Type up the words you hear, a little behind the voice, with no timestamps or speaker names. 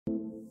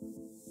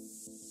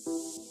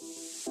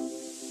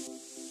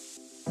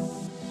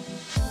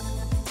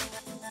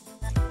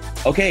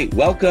Okay,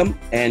 welcome.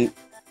 And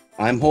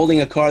I'm holding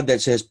a card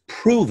that says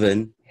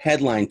proven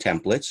headline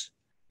templates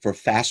for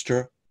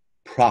faster,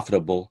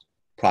 profitable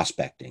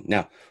prospecting.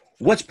 Now,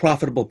 what's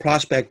profitable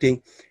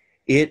prospecting?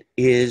 It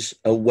is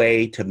a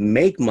way to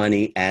make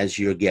money as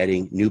you're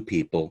getting new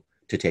people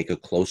to take a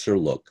closer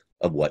look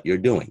of what you're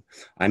doing.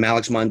 I'm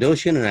Alex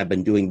Mondosian, and I've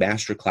been doing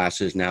master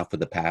classes now for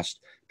the past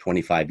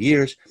 25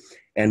 years.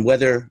 And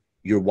whether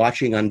you're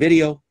watching on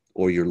video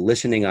or you're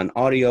listening on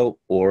audio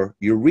or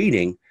you're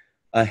reading,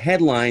 a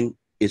headline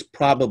is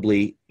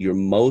probably your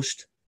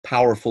most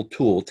powerful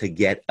tool to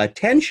get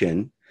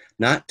attention,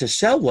 not to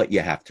sell what you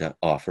have to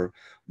offer,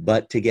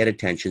 but to get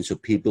attention so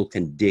people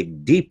can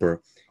dig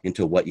deeper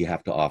into what you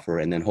have to offer.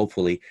 And then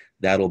hopefully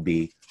that'll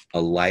be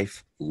a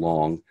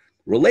lifelong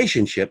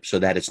relationship so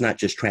that it's not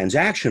just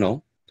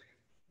transactional,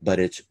 but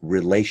it's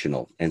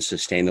relational and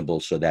sustainable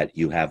so that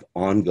you have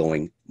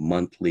ongoing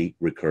monthly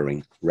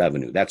recurring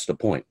revenue. That's the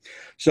point.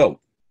 So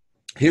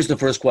here's the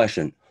first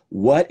question.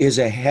 What is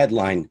a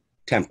headline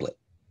template?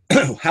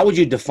 How would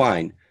you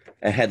define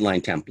a headline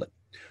template?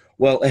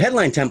 Well, a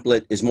headline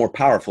template is more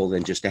powerful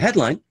than just a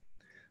headline.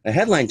 A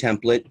headline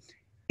template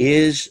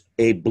is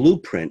a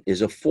blueprint,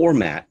 is a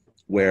format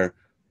where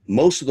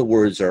most of the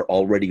words are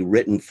already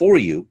written for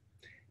you.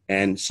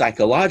 And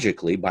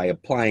psychologically, by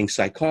applying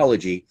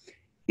psychology,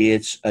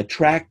 it's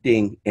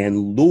attracting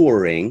and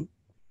luring,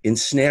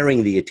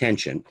 ensnaring the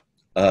attention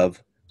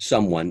of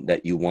someone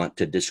that you want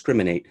to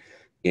discriminate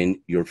in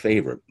your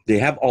favor. They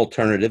have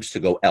alternatives to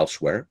go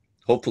elsewhere.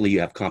 Hopefully you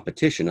have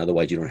competition,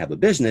 otherwise you don't have a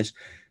business.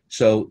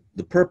 So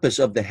the purpose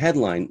of the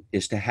headline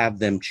is to have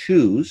them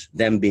choose,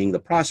 them being the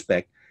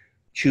prospect,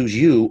 choose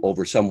you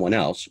over someone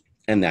else,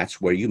 and that's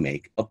where you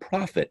make a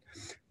profit.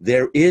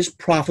 There is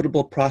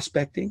profitable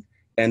prospecting,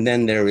 and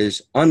then there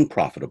is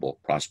unprofitable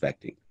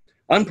prospecting.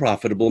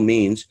 Unprofitable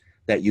means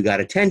that you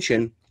got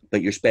attention,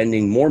 but you're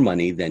spending more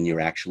money than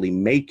you're actually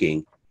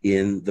making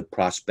in the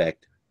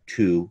prospect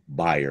to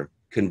buyer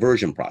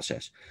conversion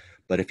process.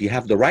 But if you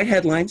have the right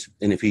headlines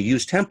and if you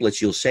use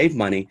templates, you'll save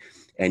money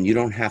and you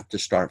don't have to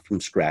start from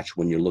scratch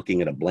when you're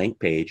looking at a blank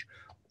page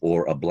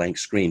or a blank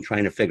screen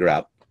trying to figure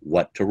out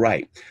what to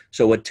write.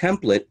 So a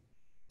template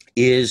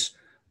is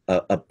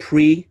a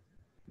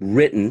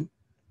pre-written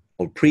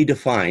or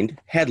predefined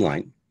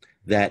headline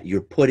that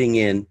you're putting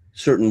in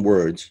certain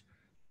words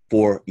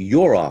for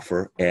your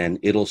offer, and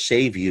it'll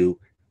save you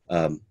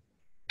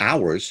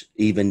hours,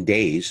 even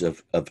days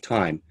of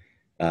time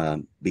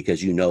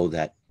because you know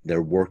that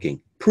they're working.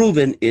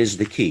 Proven is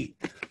the key.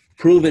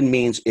 Proven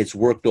means it's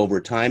worked over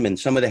time, and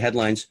some of the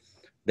headlines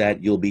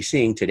that you'll be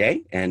seeing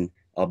today, and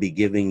I'll be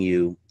giving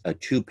you a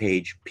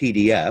 2-page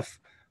PDF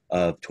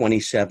of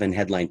 27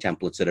 headline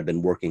templates that have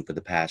been working for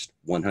the past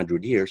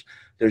 100 years.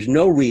 There's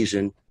no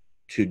reason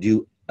to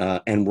do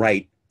and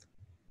write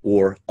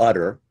or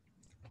utter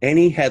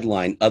any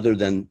headline other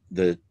than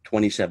the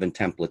 27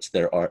 templates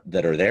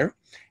that are there,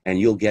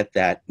 and you'll get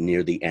that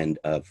near the end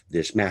of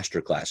this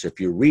masterclass. If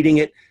you're reading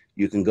it,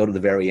 you can go to the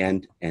very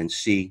end and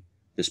see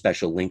the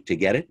special link to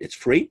get it. It's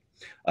free.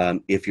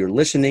 If you're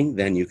listening,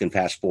 then you can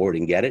fast forward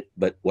and get it.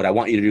 But what I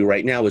want you to do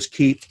right now is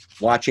keep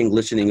watching,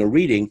 listening, or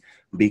reading,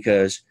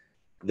 because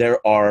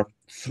there are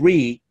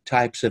 3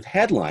 types of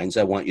headlines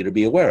I want you to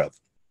be aware of.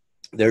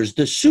 There's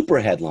the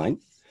super headline,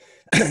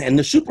 and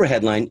the super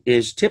headline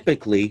is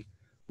typically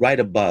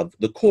right above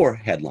the core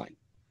headline.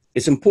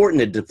 It's important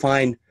to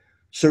define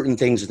certain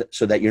things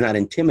so that you're not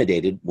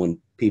intimidated when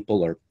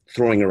people are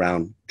throwing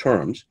around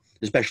terms,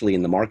 especially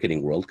in the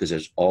marketing world, because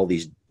there's all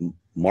these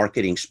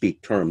marketing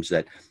speak terms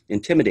that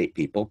intimidate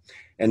people.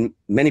 And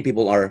many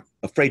people are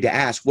afraid to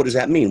ask, what does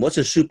that mean? What's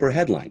a super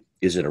headline?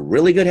 Is it a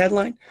really good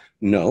headline?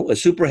 No, a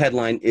super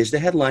headline is the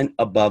headline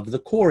above the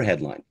core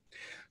headline.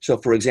 So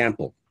for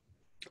example,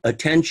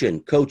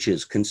 attention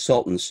coaches,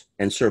 consultants,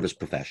 and service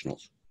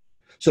professionals.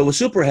 So a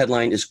super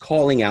headline is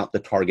calling out the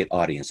target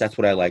audience. That's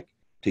what I like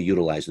to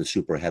utilize the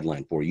super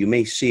headline for. You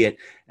may see it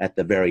at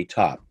the very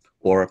top.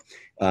 Or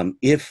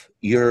if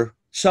you're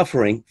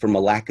suffering from a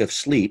lack of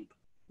sleep,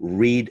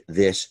 read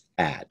this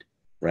ad,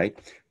 right?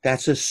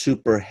 That's a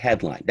super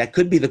headline. That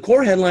could be the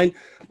core headline,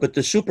 but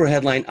the super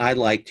headline I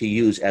like to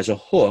use as a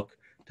hook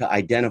to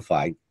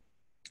identify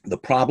the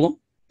problem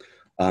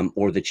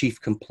or the chief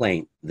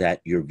complaint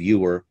that your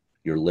viewer,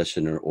 your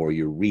listener, or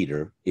your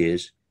reader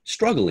is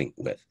struggling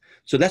with.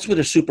 So that's what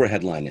a super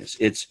headline is.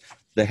 It's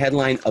the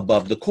headline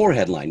above the core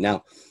headline.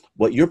 Now,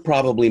 what you're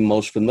probably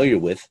most familiar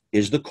with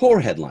is the core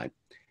headline.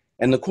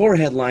 And the core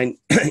headline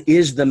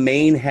is the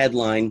main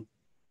headline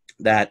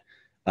that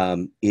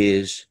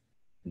is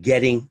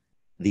getting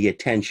the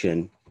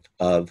attention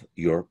of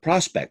your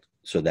prospect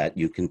so that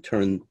you can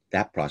turn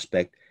that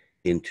prospect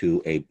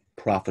into a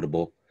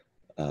profitable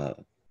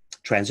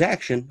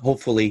transaction,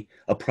 hopefully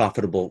a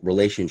profitable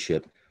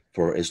relationship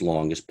for as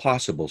long as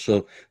possible.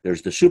 So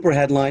there's the super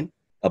headline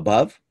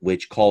above,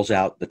 which calls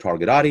out the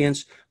target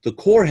audience. The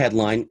core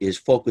headline is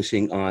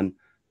focusing on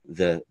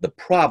the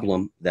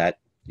problem that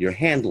you're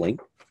handling,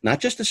 not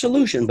just the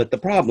solution, but the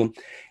problem.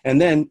 And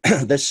then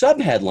the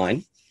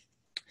subheadline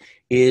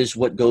is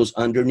what goes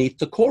underneath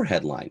the core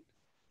headline.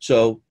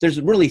 So there's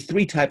really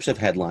three types of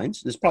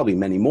headlines. There's probably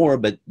many more,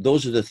 but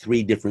those are the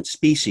three different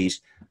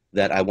species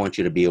that I want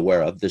you to be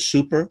aware of. The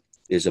super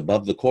is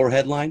above the core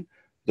headline.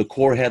 The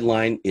core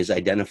headline is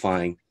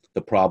identifying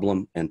the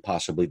problem and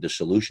possibly the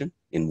solution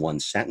in one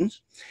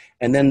sentence.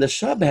 And then the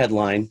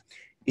subheadline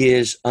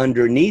is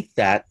underneath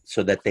that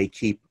so that they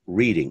keep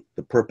reading.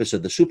 The purpose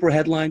of the super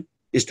headline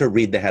is to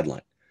read the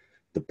headline.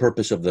 The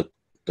purpose of the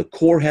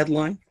core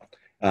headline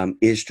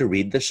is to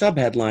read the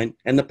subheadline,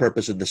 and the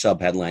purpose of the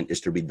subheadline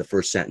is to read the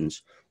first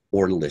sentence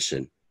or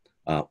listen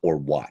or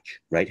watch,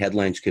 right?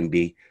 Headlines can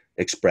be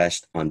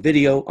expressed on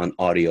video, on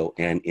audio,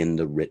 and in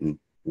the written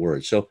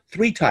word. So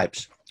three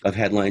types of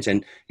headlines,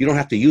 and you don't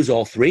have to use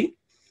all three,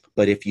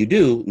 but if you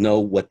do, know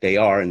what they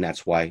are, and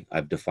that's why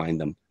I've defined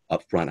them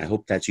up front. I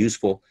hope that's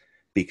useful,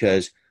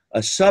 because a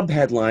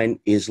subheadline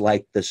is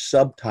like the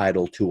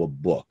subtitle to a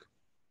book.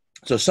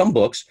 So some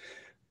books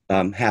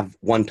have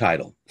one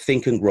title,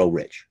 Think and Grow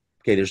Rich.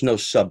 Okay, there's no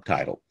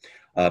subtitle.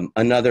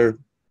 Another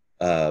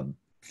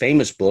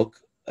famous book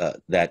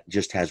that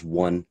just has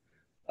one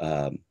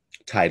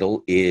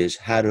title is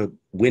How to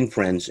Win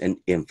Friends and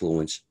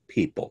Influence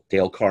People,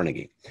 Dale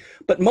Carnegie.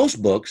 But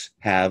most books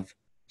have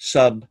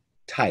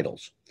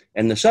subtitles.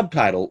 And the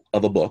subtitle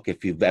of a book,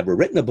 if you've ever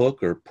written a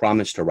book or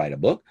promised to write a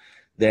book,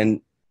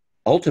 then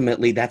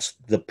ultimately that's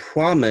the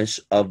promise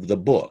of the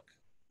book.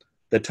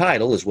 The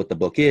title is what the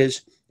book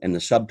is, and the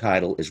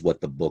subtitle is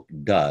what the book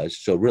does.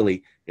 So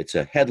really, it's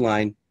a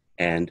headline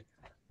and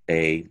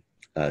a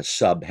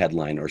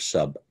sub-headline or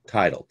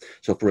subtitle.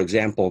 So for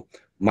example,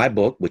 my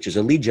book, which is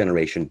a lead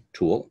generation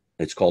tool,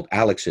 it's called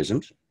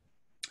Alexisms.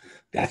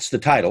 That's the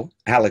title,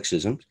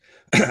 Alexisms.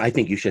 I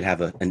think you should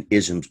have an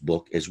isms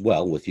book as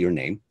well with your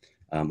name.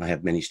 I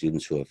have many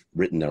students who have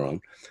written their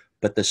own.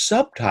 But the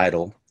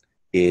subtitle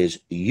is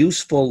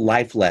Useful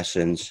Life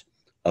Lessons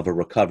of a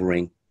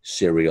Recovering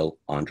Serial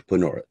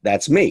Entrepreneur.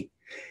 That's me.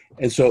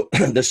 And so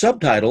the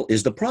subtitle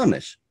is the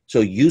promise. So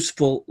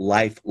Useful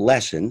Life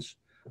Lessons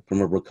from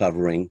a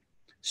Recovering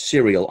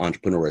Serial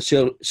Entrepreneur.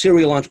 So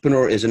serial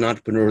entrepreneur is an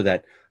entrepreneur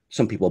that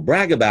some people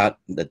brag about,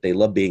 that they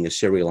love being a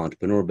serial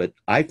entrepreneur, but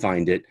I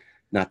find it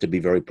not to be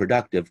very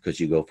productive because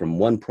you go from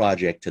one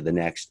project to the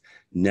next,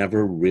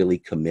 never really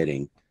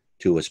committing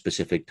to a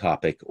specific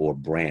topic or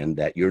brand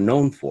that you're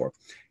known for.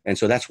 And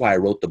so that's why I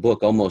wrote the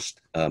book,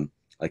 almost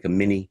like a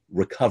mini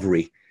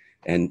recovery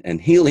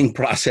and healing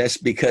process,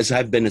 because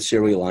I've been a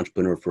serial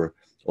entrepreneur for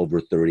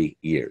over 30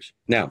 years.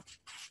 Now,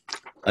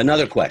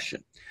 another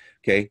question,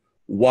 okay?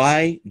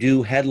 Why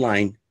do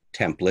headline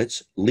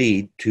templates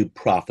lead to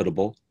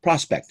profitable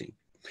prospecting?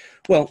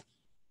 Well,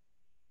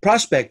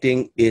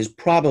 prospecting is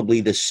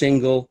probably the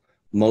single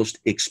most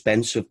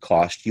expensive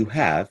cost you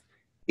have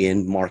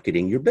in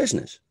marketing your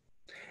business.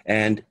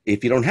 And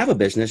if you don't have a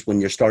business,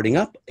 when you're starting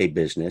up a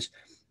business,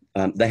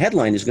 the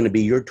headline is going to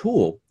be your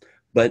tool.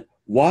 But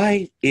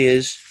why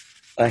is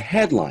a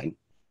headline,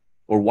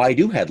 or why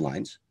do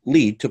headlines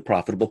lead to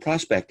profitable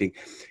prospecting?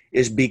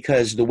 Is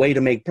because the way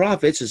to make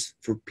profits is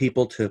for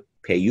people to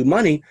pay you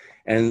money.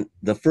 And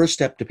the first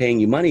step to paying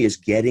you money is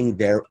getting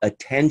their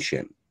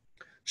attention.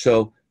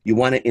 So you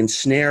want to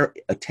ensnare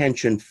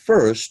attention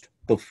first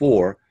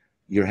before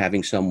you're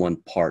having someone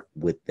part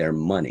with their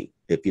money.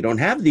 If you don't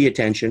have the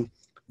attention,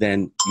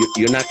 then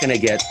you're not going to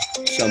get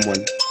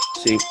someone.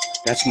 See,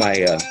 that's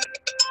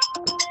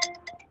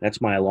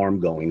my alarm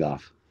going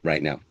off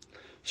right now.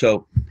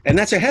 So, and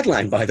that's a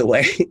headline, by the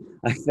way.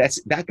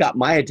 That got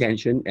my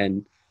attention,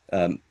 and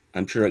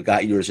I'm sure it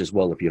got yours as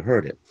well if you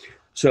heard it.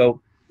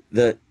 So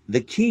the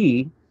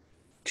key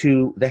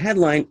to the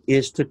headline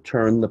is to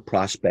turn the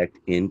prospect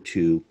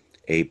into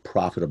a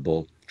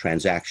profitable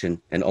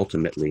transaction and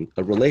ultimately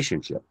a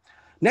relationship.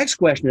 Next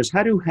question is,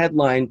 how do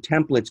headline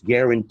templates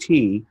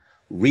guarantee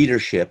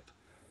readership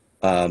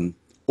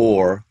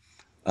or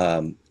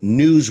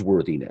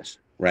newsworthiness,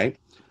 right?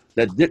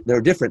 There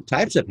are different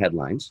types of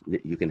headlines.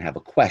 You can have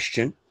a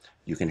question,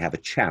 you can have a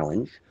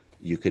challenge,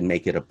 you can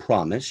make it a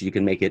promise, you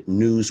can make it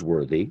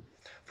newsworthy.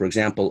 For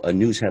example, a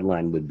news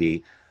headline would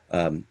be,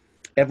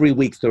 every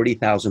week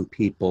 30,000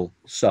 people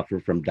suffer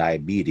from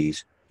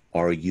diabetes.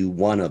 Are you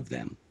one of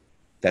them?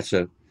 That's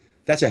a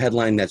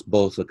headline that's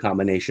both a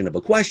combination of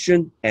a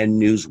question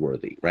and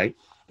newsworthy, right?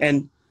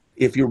 And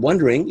if you're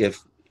wondering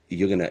if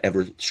you're going to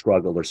ever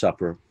struggle or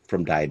suffer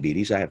from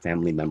diabetes, I have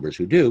family members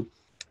who do,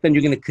 then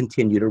you're going to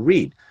continue to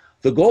read.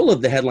 The goal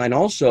of the headline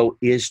also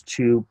is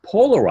to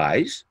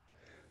polarize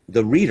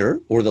the reader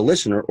or the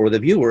listener or the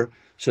viewer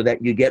so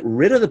that you get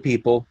rid of the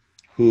people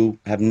who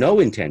have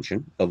no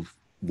intention of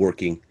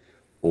working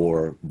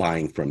or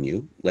buying from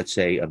you. Let's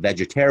say a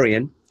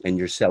vegetarian and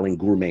you're selling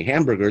gourmet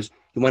hamburgers.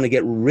 You want to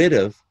get rid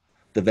of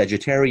the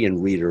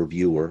vegetarian reader,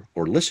 viewer,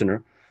 or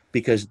listener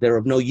because they're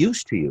of no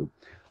use to you.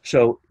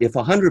 So if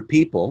 100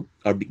 people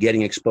are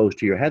getting exposed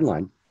to your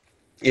headline,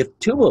 if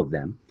 2 of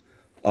them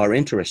are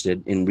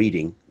interested in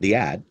reading the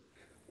ad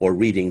or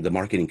reading the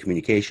marketing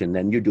communication,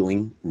 then you're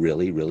doing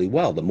really, really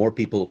well. The more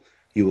people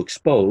you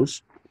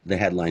expose the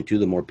headline to,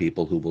 the more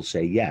people who will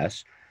say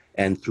yes.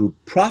 And through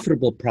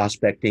profitable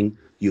prospecting,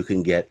 you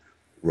can get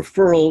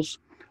referrals,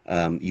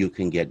 You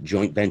can get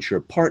joint venture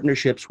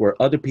partnerships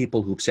where other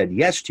people who've said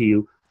yes to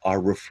you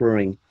are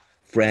referring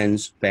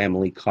friends,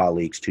 family,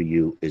 colleagues to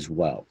you as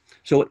well.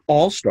 So it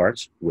all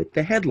starts with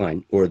the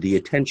headline or the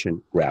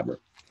attention grabber.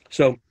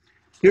 So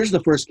here's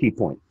the first key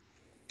point.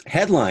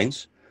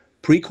 Headlines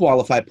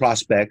pre-qualify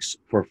prospects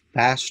for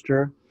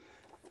faster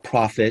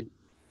profit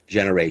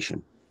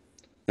generation.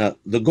 Now,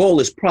 the goal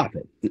is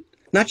profit,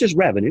 not just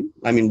revenue.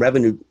 I mean,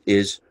 revenue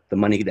is the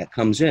money that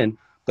comes in,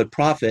 but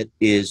profit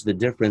is the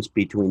difference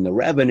between the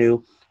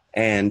revenue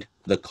and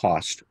the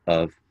cost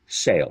of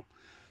sale.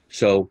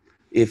 So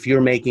if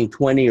you're making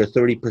 20 or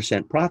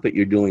 30% profit,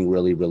 you're doing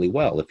really, really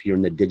well. If you're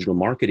in the digital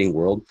marketing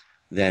world,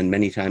 then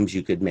many times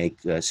you could make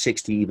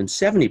 60, even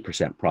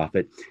 70%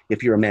 profit.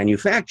 If you're a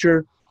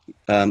manufacturer,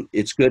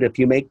 it's good if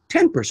you make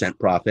 10%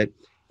 profit.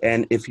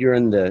 And if you're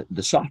in the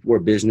software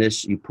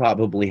business, you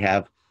probably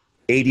have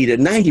 80 to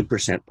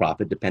 90%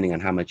 profit, depending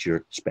on how much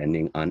you're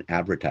spending on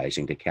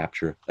advertising to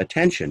capture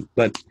attention.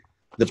 But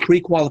the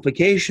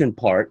pre-qualification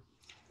part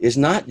is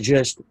not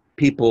just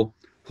people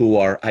who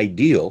are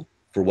ideal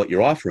for what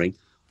you're offering,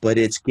 but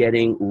it's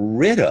getting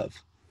rid of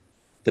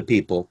the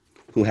people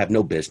who have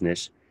no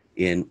business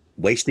in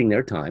wasting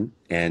their time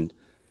and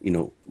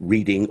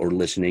reading or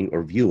listening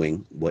or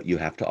viewing what you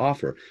have to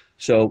offer.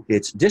 So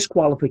it's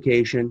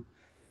disqualification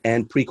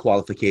and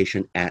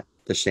pre-qualification at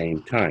the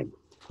same time.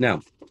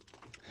 Now,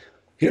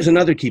 here's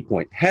another key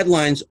point.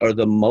 Headlines are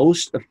the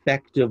most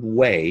effective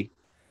way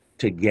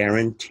to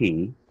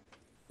guarantee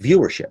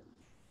viewership.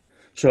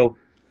 So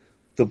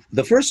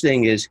the first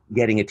thing is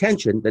getting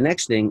attention. The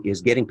next thing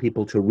is getting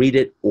people to read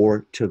it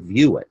or to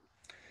view it.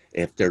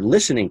 If they're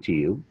listening to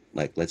you,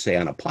 like let's say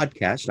on a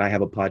podcast, I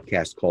have a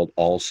podcast called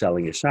All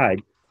Selling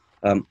Aside.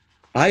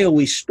 I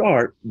always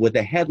start with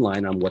a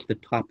headline on what the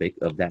topic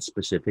of that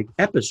specific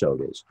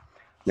episode is.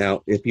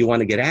 Now, if you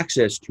want to get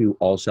access to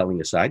All Selling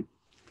Aside,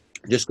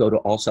 just go to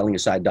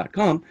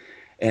allsellingaside.com,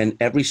 and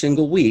every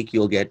single week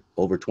you'll get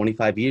over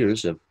 25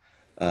 years of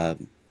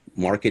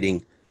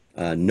marketing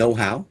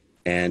know-how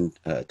and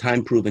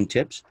time-proven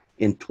tips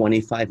in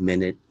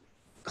 25-minute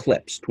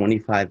clips,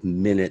 25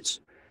 minutes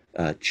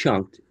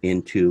chunked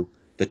into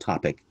the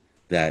topic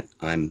that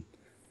I'm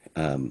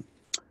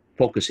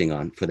focusing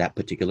on for that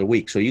particular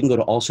week. So you can go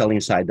to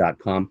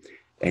allsellingaside.com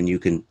and you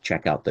can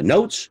check out the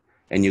notes,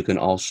 and you can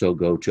also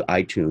go to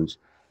iTunes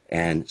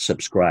and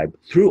subscribe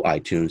through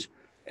iTunes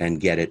and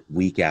get it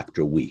week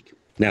after week.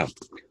 Now,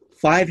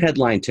 5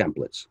 headline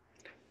templates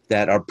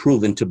that are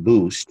proven to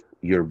boost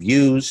your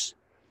views,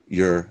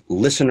 your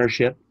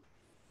listenership,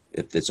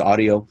 if it's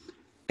audio,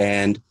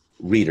 and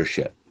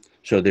readership.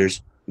 So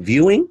there's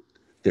viewing,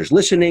 there's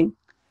listening,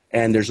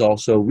 and there's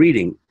also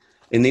reading.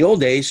 In the old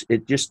days,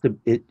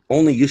 it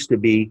only used to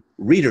be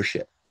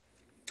readership.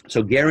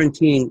 So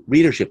guaranteeing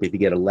readership, if you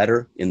get a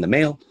letter in the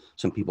mail,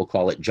 some people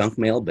call it junk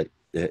mail, but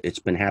it's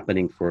been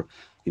happening for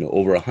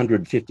over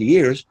 150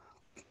 years.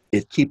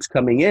 It keeps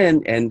coming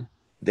in, and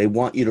they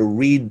want you to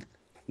read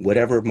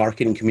whatever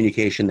marketing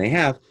communication they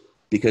have,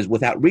 because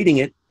without reading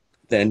it,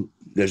 then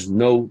there's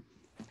no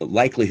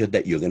likelihood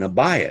that you're going to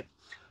buy it.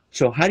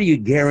 So how do you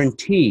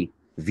guarantee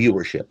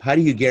viewership? How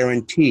do you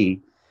guarantee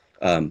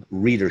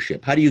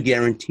readership? How do you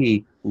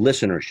guarantee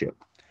listenership?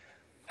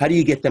 How do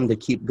you get them to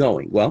keep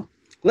going? Well,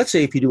 let's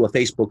say if you do a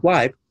Facebook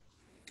Live,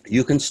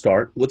 you can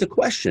start with a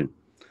question.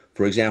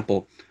 For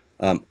example,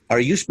 are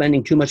you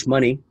spending too much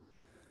money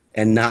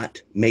and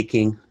not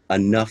making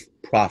enough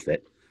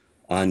profit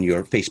on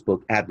your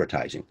Facebook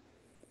advertising?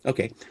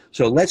 Okay,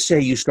 so let's say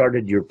you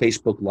started your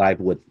Facebook Live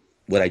with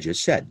what I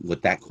just said,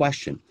 with that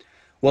question.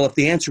 Well, if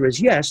the answer is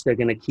yes, they're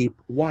going to keep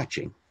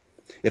watching.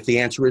 If the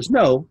answer is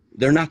no,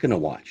 they're not going to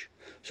watch.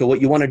 So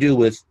what you want to do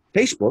with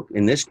Facebook,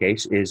 in this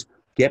case, is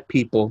get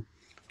people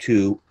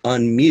to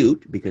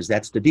unmute, because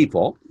that's the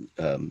default.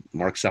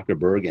 Mark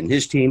Zuckerberg and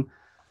his team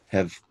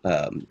have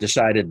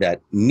decided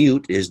that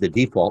mute is the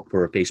default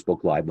for a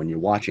Facebook Live when you're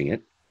watching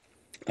it.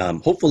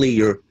 Hopefully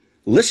you're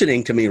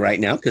listening to me right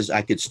now, because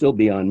I could still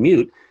be on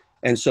mute.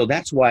 And so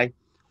that's why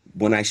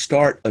when I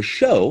start a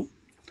show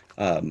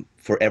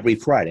for every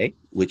Friday,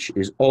 which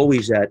is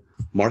always at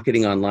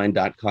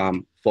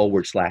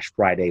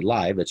marketingonline.com/Friday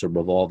Live, it's a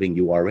revolving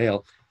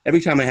URL.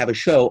 Every time I have a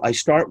show, I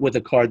start with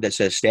a card that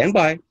says, stand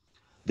by.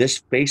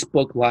 This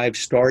Facebook Live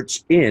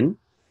starts in,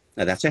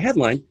 now that's a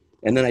headline,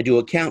 and then I do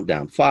a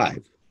countdown,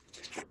 5,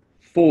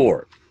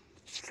 4,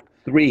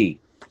 3,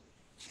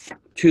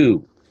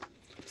 2,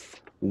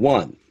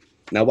 1.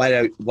 Now,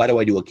 why do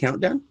I do a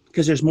countdown?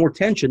 Because there's more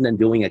tension than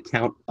doing a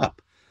count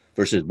up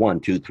versus 1,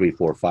 2, 3,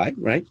 4, 5,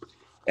 right?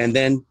 And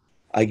then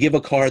I give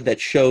a card that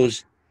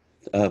shows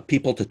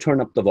people to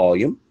turn up the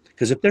volume,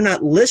 because if they're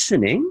not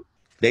listening,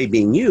 they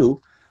being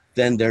you,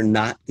 then they're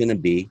not going to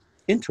be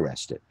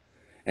interested.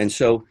 And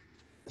so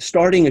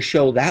starting a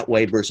show that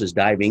way versus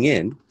diving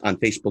in on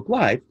Facebook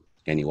Live,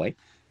 anyway,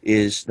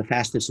 is the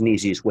fastest and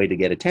easiest way to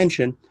get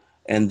attention.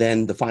 And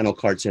then the final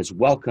card says,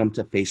 welcome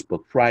to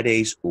Facebook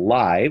Fridays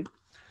Live.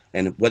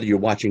 And whether you're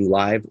watching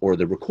live or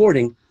the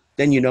recording,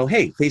 then you know,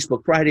 hey,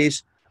 Facebook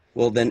Fridays,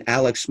 Well, then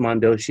Alex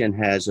Mondosian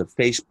has a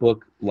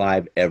Facebook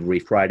Live every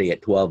Friday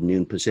at 12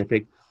 noon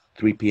Pacific,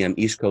 3 p.m.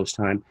 East Coast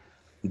time.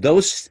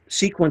 Those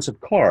sequence of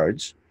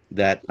cards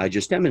that I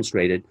just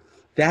demonstrated,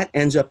 that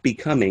ends up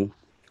becoming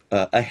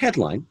a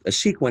headline, a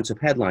sequence of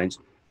headlines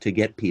to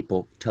get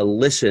people to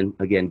listen,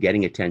 again,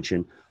 getting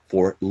attention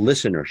for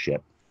listenership.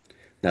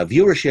 Now,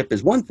 viewership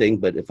is one thing,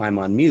 but if I'm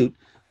on mute,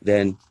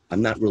 then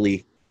I'm not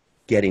really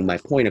getting my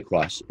point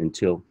across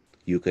until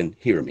you can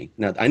hear me.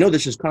 Now, I know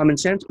this is common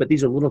sense, but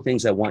these are little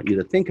things I want you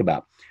to think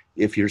about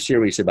if you're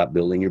serious about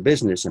building your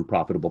business and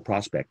profitable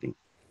prospecting.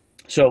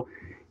 So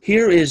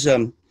here is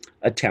a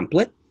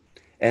template,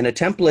 and a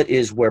template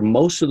is where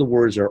most of the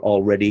words are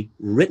already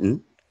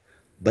written,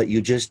 but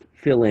you just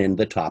fill in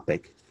the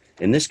topic.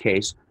 In this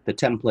case, the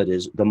template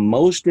is the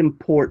most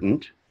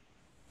important,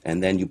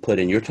 and then you put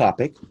in your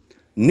topic,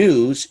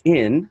 news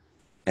in,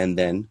 and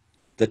then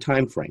the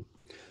time frame.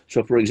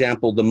 So for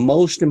example, the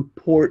most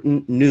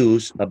important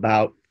news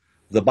about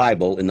the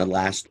Bible in the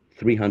last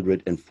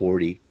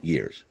 340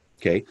 years,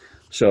 okay?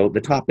 So the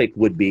topic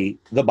would be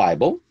the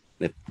Bible.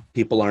 If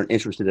people aren't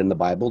interested in the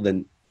Bible,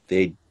 then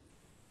they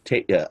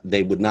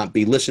would not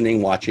be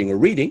listening, watching, or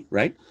reading,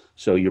 right?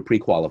 So you're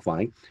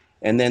pre-qualifying.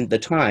 And then the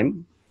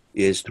time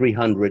is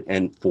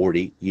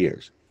 340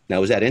 years.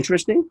 Now, is that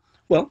interesting?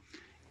 Well,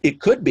 it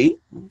could be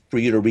for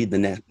you to read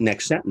the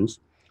next sentence,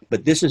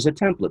 but this is a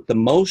template. The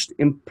most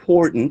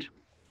important,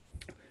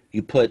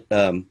 you put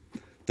the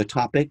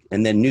topic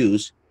and then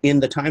news in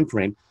the time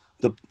frame,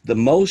 the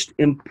most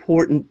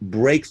important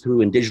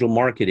breakthrough in digital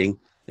marketing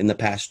in the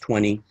past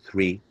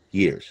 23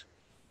 years.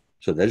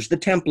 So there's the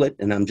template,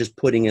 and I'm just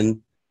putting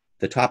in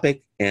the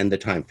topic and the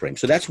time frame.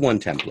 So that's one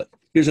template.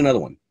 Here's another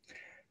one.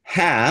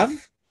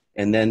 Have,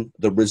 and then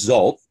the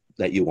result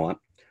that you want,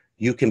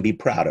 you can be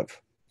proud of,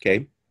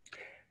 okay?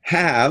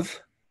 Have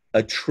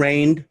a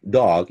trained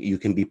dog you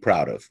can be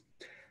proud of.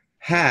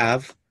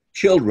 Have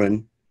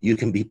children you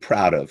can be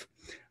proud of.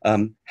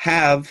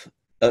 Have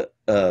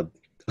a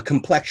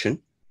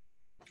complexion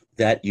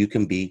that you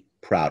can be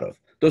proud of.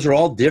 Those are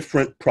all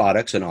different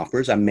products and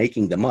offers. I'm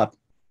making them up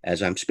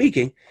as I'm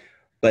speaking,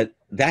 but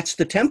that's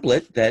the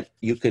template that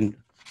you can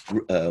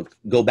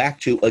go back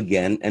to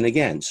again and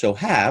again. So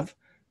have,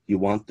 you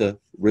want the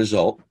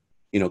result,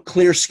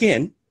 clear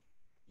skin,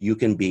 you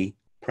can be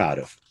proud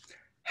of.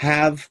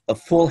 Have a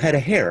full head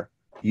of hair,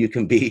 you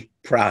can be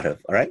proud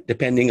of, all right?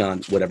 Depending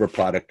on whatever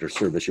product or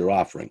service you're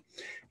offering.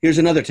 Here's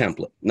another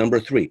template, number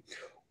 3.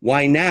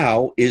 Why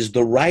now is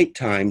the right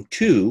time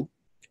to,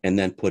 and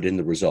then put in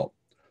the result.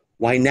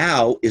 Why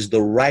now is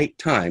the right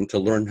time to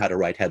learn how to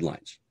write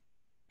headlines?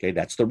 Okay,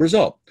 that's the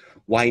result.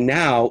 Why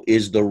now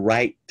is the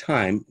right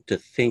time to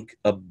think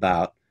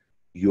about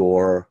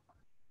your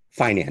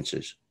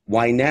finances?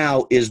 Why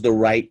now is the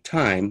right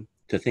time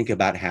to think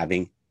about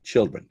having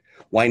children?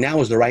 Why now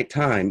is the right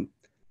time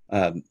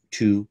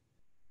to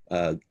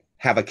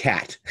have a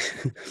cat?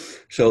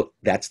 So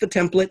that's the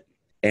template,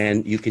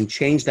 and you can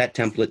change that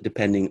template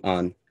depending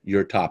on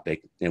your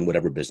topic and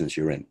whatever business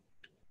you're in.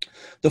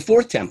 The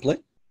fourth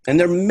template, and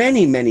there are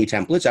many, many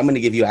templates. I'm going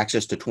to give you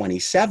access to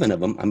 27 of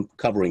them. I'm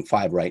covering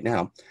 5 right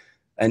now.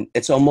 And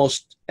it's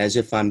almost as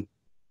if I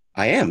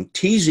am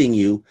teasing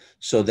you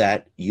so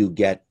that you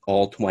get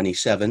all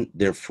 27.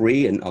 They're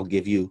free, and I'll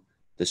give you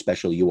the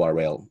special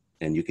URL,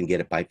 and you can get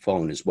it by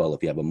phone as well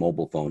if you have a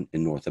mobile phone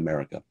in North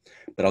America.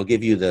 But I'll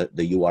give you the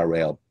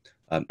URL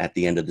at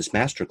the end of this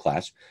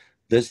masterclass.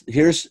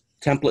 Here's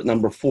template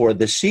number 4,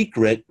 the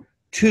secret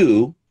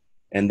to,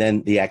 and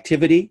then the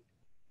activity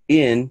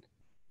in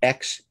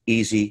X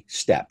easy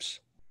steps.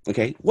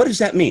 Okay, what does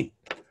that mean?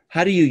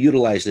 How do you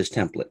utilize this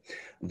template?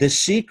 The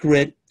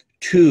secret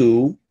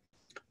to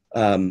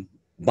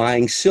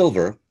buying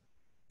silver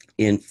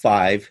in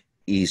 5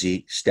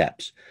 easy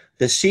steps.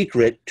 The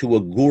secret to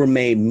a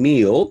gourmet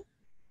meal,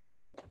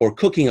 or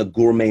cooking a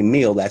gourmet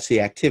meal, that's the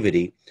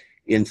activity,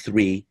 in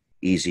 3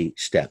 easy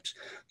steps.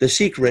 The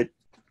secret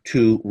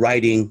to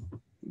writing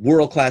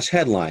world-class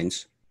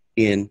headlines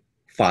in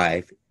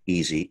 5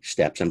 easy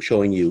steps. I'm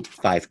showing you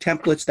 5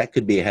 templates. That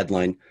could be a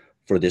headline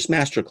for this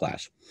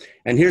masterclass.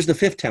 And here's the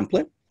 5th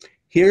template.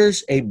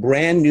 Here's a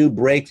brand new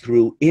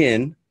breakthrough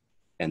in,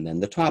 and then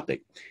the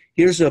topic.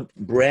 Here's a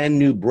brand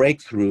new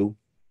breakthrough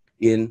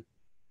in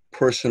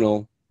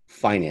personal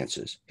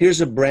finances.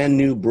 Here's a brand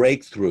new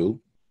breakthrough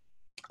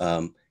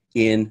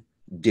in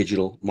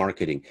digital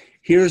marketing.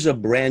 Here's a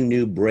brand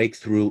new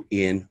breakthrough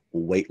in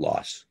weight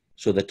loss.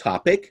 So the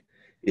topic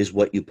is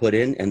what you put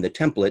in, and the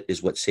template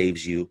is what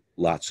saves you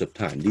lots of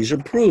time. These are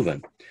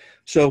proven.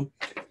 So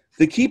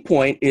the key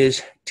point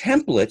is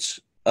templates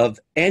of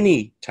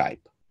any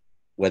type,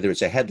 whether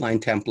it's a headline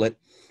template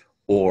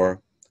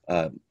or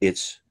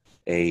it's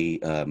a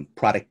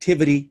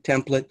productivity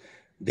template,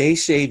 they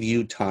save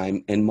you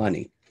time and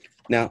money.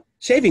 Now,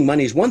 saving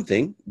money is one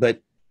thing,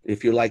 but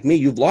if you're like me,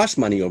 you've lost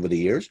money over the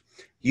years.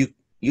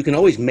 You can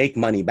always make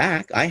money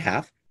back. I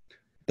have,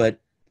 but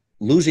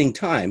losing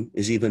time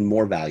is even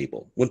more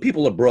valuable. When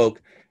people are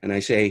broke and I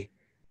say,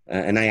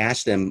 and I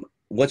ask them,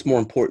 what's more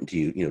important to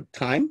you,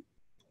 time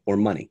or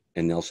money?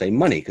 And they'll say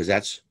money, because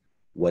that's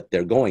what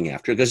they're going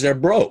after because they're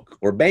broke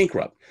or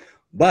bankrupt.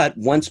 But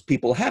once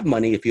people have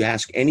money, if you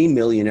ask any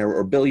millionaire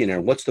or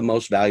billionaire, what's the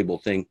most valuable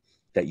thing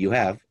that you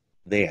have?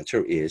 The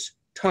answer is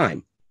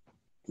time.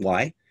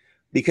 Why?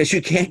 Because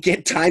you can't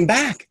get time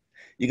back.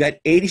 You got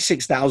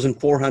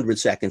 86,400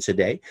 seconds a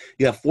day.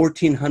 You have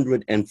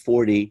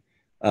 1,440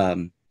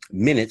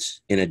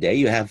 minutes in a day.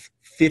 You have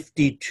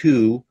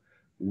 52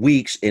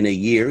 weeks in a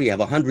year. You have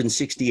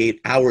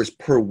 168 hours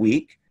per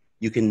week.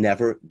 You can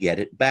never get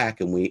it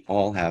back. And we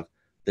all have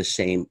the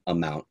same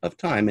amount of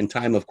time. And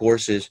time, of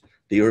course, is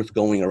the earth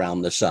going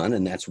around the sun,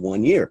 and that's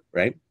 1 year,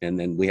 right? And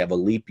then we have a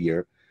leap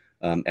year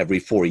every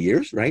 4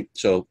 years, right?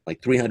 So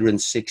like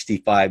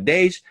 365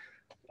 days,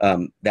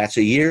 that's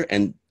a year.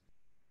 And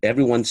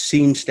everyone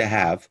seems to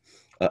have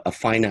a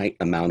finite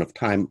amount of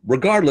time,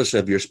 regardless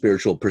of your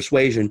spiritual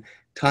persuasion.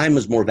 Time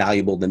is more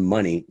valuable than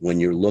money when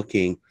you're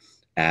looking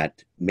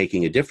at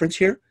making a difference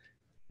here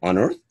on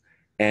earth.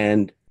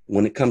 And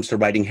when it comes to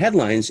writing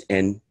headlines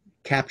and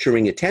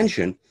capturing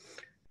attention,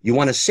 you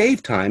want to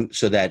save time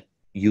so that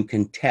you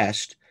can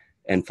test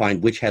and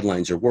find which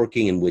headlines are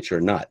working and which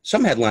are not.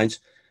 Some headlines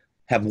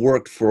have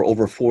worked for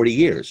over 40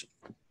 years.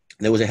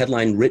 There was a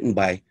headline written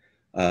by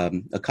a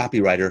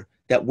copywriter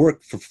that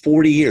worked for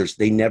 40 years.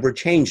 They never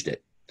changed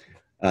it.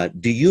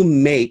 Do you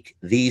make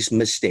these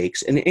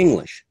mistakes in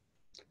English?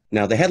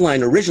 Now, the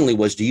headline originally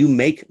was, do you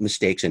make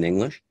mistakes in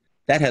English?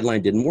 That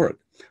headline didn't work.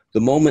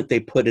 The moment they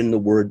put in the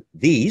word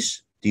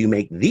these, do you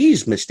make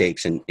these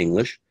mistakes in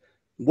English?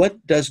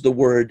 What does the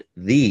word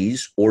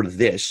these or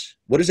this,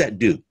 what does that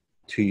do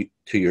to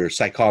your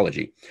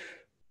psychology?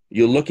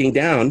 You're looking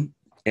down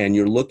and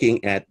you're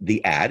looking at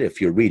the ad, if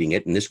you're reading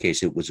it. In this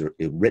case, it was a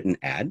written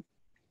ad.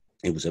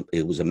 It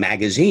was a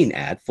magazine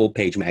ad, full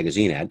page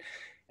magazine ad.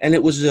 And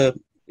it was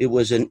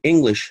an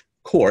English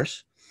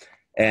course.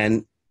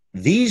 And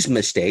these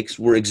mistakes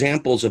were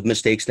examples of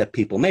mistakes that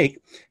people make.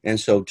 And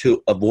so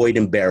to avoid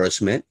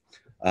embarrassment,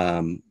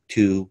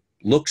 to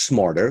look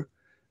smarter,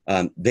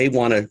 they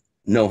want to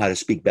know how to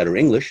speak better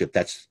English, if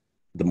that's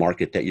the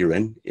market that you're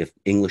in. If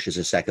English is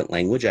a second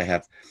language, I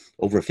have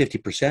over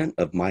 50%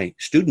 of my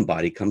student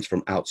body comes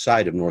from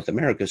outside of North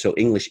America. So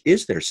English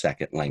is their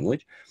second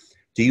language.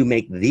 Do you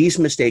make these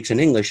mistakes in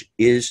English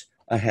is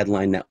a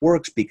headline that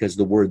works because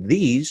the word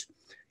these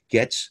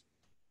gets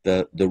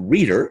the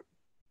reader,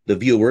 the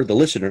viewer, the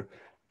listener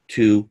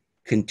to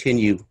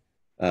continue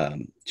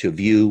to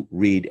view,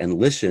 read, and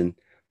listen,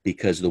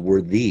 because the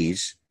word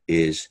these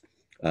is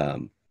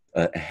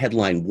a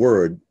headline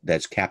word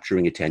that's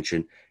capturing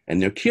attention,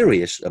 and they're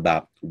curious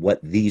about what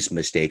these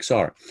mistakes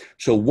are.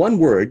 So one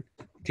word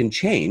can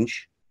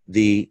change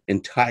the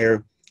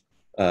entire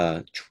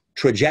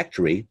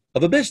trajectory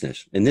of a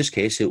business. In this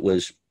case, it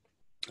was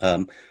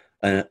an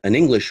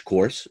English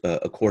course,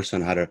 a course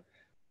on how to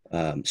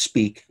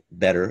speak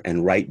better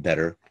and write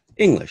better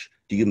English.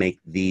 Do you make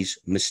these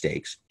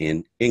mistakes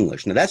in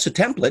English? Now that's a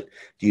template.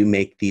 Do you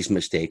make these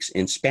mistakes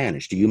in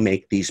Spanish? Do you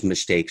make these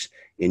mistakes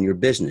in your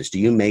business? Do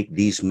you make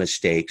these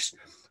mistakes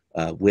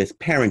with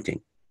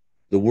parenting?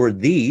 The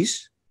word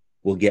these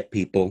will get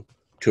people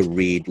to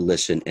read,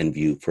 listen, and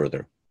view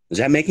further. Is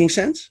that making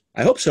sense?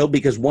 I hope so,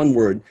 because one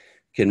word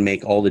can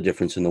make all the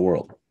difference in the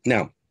world.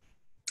 Now,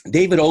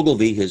 David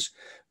Ogilvy,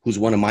 who's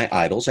one of my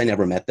idols. I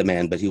never met the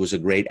man, but he was a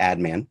great ad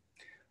man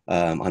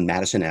on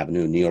Madison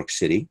Avenue in New York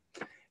City.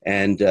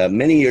 And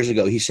many years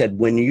ago, he said,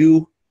 when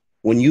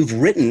you've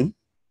written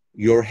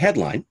your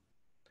headline,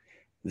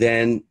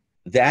 then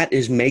that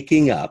is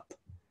making up,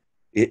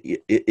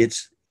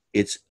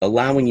 it's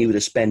allowing you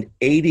to spend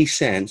 80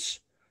 cents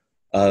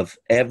of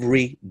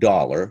every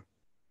dollar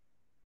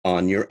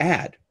on your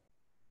ad,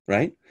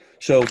 right?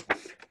 So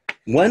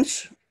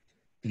once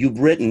you've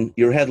written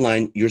your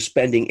headline, you're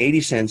spending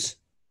 80 cents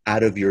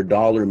out of your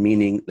dollar,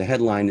 meaning the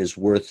headline is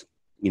worth,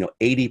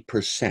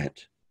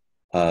 80%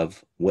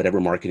 of whatever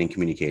marketing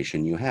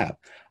communication you have.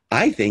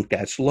 I think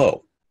that's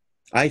low.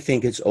 I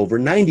think it's over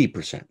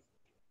 90%.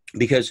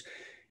 Because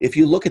if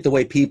you look at the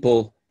way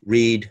people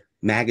read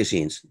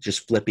magazines,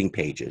 just flipping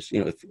pages,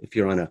 if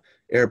you're on an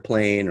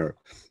airplane or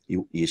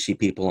you see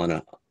people on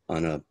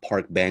a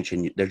park bench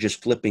and they're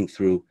just flipping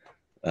through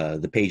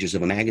the pages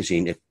of a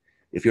magazine,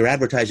 if you're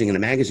advertising in a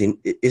magazine,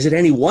 is it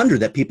any wonder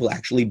that people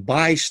actually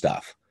buy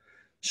stuff?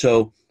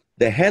 So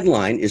the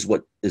headline is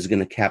what is going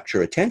to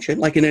capture attention,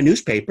 like in a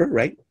newspaper,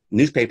 right?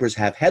 Newspapers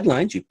have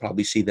headlines. You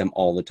probably see them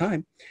all the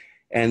time.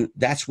 And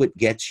that's what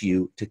gets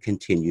you to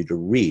continue to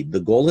read. The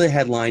goal of the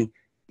headline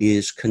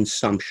is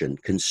consumption,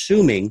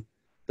 consuming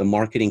the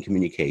marketing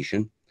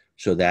communication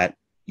so that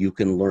you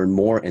can learn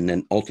more and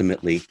then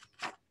ultimately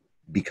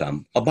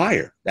become a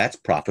buyer. That's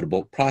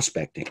profitable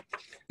prospecting.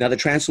 Now, the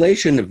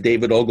translation of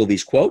David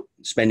Ogilvy's quote,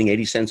 spending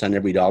 80 cents on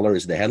every dollar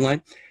is the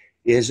headline,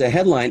 is a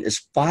headline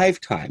is five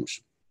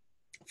times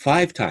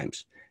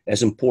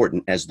as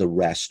important as the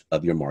rest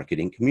of your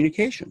marketing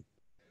communication.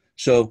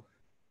 So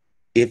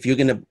if you're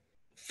going to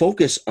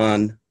focus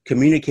on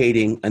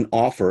communicating an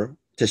offer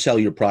to sell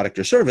your product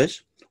or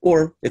service,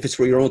 or if it's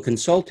for your own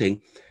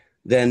consulting,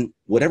 then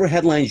whatever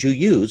headlines you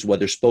use,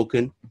 whether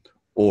spoken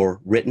or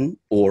written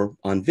or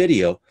on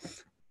video,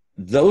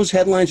 those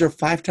headlines are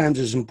 5 times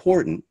as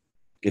important.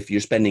 If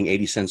you're spending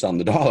 80 cents on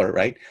the dollar,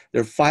 right?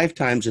 They're 5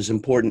 times as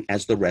important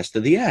as the rest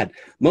of the ad.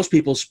 Most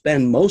people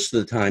spend most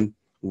of the time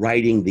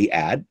writing the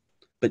ad,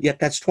 but yet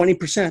that's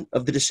 20%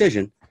 of the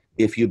decision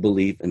if you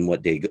believe in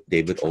what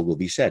David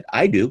Ogilvy said.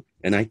 I do,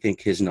 and I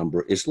think his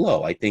number is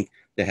low. I think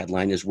the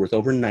headline is worth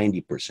over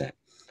 90%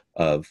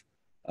 of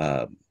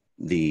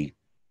the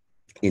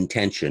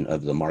intention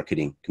of the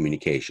marketing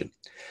communication.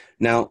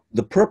 Now,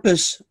 the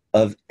purpose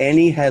of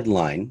any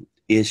headline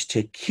is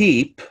to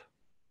keep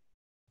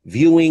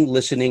viewing,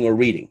 listening, or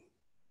reading.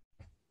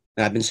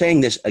 Now, I've been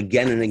saying this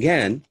again and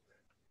again,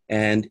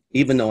 and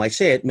even though I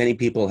say it, many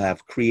people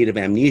have creative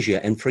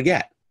amnesia and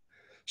forget.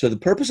 So the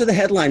purpose of the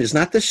headline is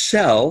not to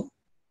sell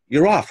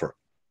your offer.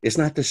 It's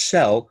not to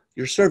sell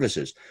your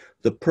services.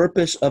 The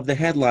purpose of the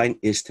headline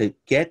is to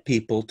get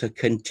people to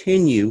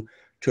continue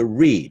to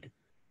read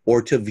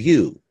or to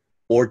view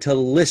or to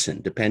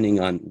listen, depending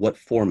on what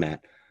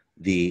format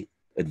the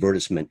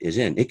advertisement is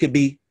in. It could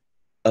be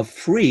a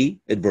free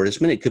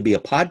advertisement. It could be a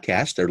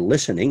podcast. They're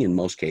listening in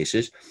most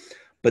cases.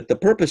 But the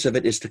purpose of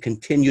it is to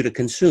continue to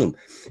consume.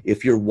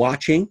 If you're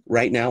watching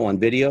right now on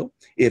video,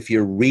 if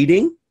you're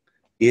reading,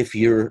 if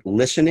you're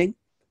listening,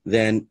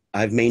 then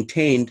I've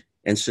maintained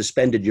and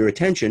suspended your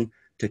attention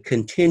to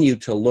continue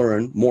to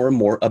learn more and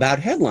more about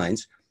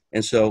headlines.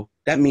 And so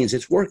that means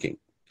it's working.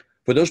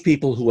 For those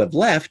people who have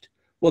left,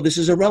 well, this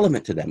is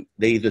irrelevant to them.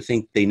 They either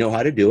think they know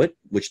how to do it,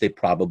 which they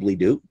probably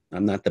do.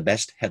 I'm not the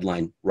best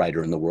headline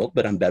writer in the world,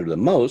 but I'm better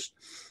than most.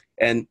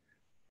 And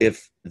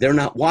if they're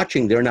not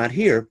watching, they're not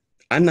here,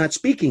 I'm not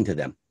speaking to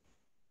them.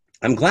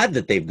 I'm glad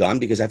that they've gone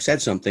because I've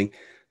said something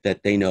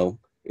that they know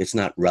it's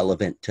not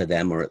relevant to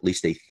them, or at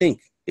least they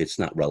think it's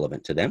not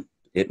relevant to them.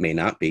 It may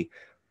not be.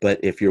 But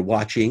if you're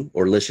watching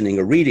or listening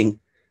or reading,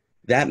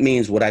 that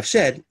means what I've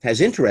said has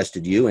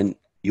interested you and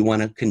you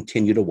want to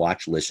continue to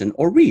watch, listen,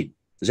 or read.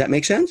 Does that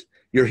make sense?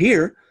 You're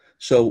here,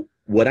 so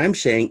what I'm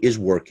saying is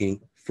working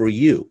for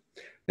you.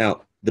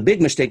 Now, the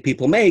big mistake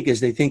people make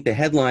is they think the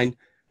headline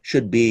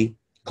should be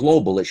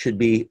global. It should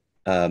be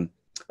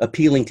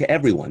appealing to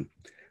everyone.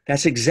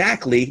 That's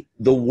exactly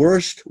the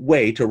worst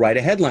way to write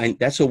a headline.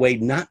 That's a way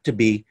not to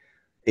be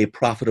a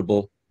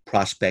profitable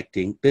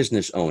prospecting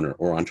business owner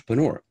or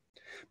entrepreneur.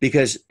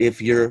 Because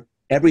if you're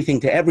everything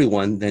to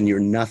everyone, then you're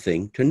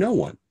nothing to no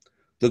one.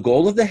 The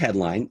goal of the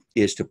headline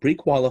is to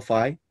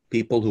pre-qualify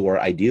people who are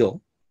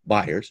ideal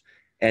buyers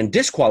and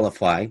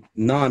disqualify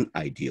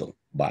non-ideal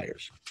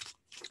buyers.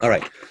 All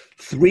right,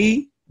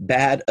 3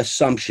 bad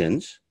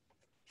assumptions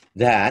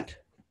that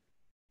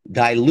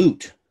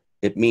dilute.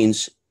 It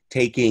means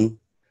taking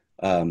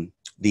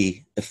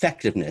the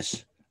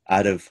effectiveness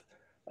out of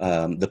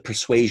the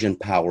persuasion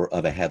power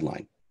of a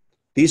headline.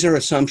 These are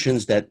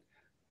assumptions that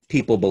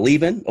people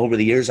believe in. Over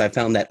the years, I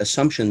found that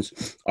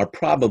assumptions are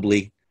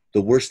probably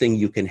the worst thing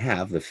you can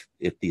have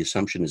if the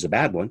assumption is a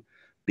bad one,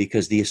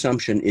 because the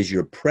assumption is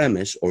your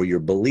premise or your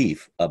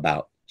belief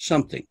about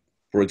something.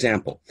 For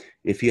example,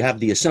 if you have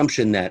the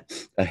assumption that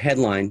a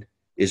headline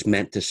is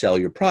meant to sell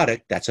your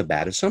product, that's a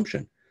bad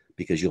assumption,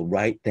 because you'll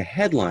write the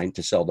headline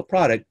to sell the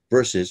product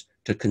versus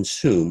to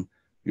consume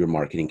your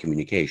marketing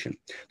communication.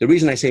 The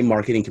reason I say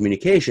marketing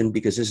communication,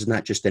 because this is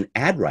not just an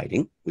ad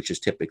writing, which is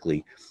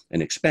typically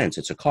an expense,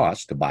 it's a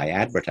cost to buy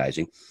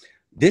advertising.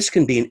 This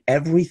can be in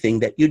everything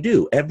that you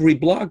do, every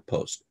blog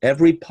post,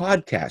 every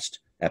podcast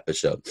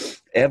episode,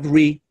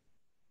 every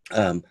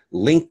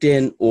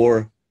LinkedIn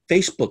or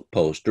Facebook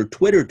post or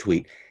Twitter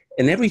tweet,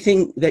 and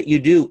everything that you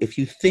do. If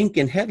you think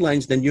in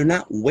headlines, then you're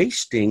not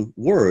wasting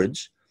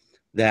words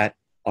that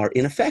are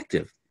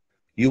ineffective.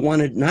 You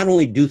want to not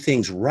only do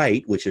things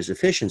right, which is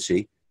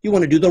efficiency, you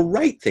want to do the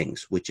right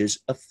things, which is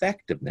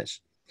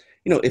effectiveness.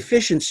 You know,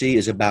 efficiency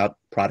is about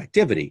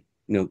productivity,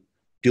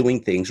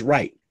 doing things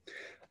right.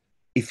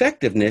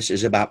 Effectiveness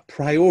is about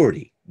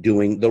priority,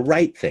 doing the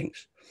right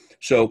things.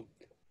 So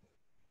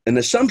an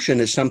assumption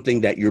is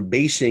something that you're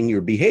basing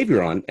your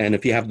behavior on. And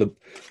if you have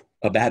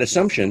a bad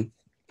assumption,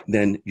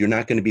 then you're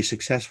not going to be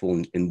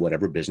successful in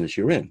whatever business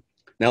you're in.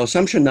 Now,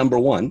 assumption number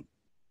 1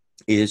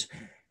 is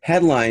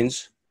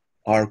headlines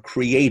are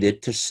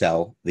created to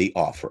sell the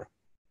offer.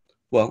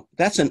 Well,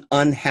 that's an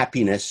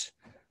unhappy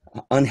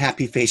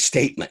face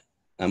statement.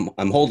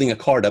 I'm holding a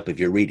card up if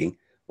you're reading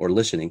or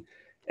listening,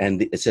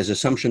 and it says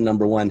assumption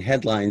number 1,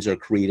 headlines are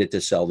created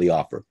to sell the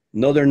offer.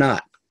 No, they're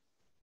not.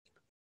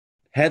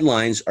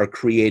 Headlines are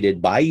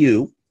created by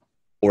you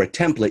or a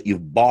template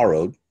you've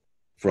borrowed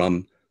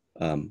from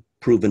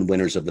proven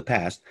winners of the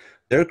past.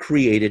 They're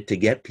created to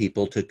get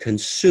people to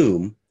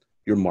consume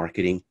your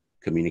marketing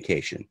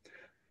communication.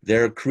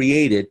 They're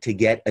created to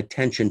get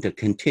attention to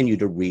continue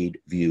to read,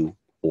 view,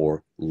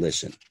 or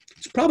listen.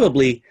 It's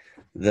probably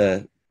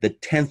the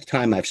 10th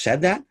time I've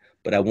said that,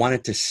 but I want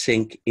it to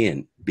sink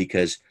in,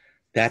 because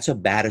that's a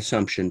bad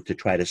assumption to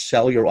try to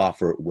sell your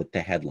offer with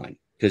the headline,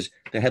 because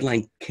the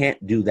headline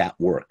can't do that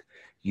work.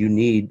 You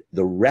need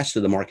the rest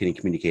of the marketing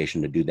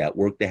communication to do that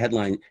work. The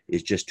headline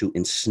is just to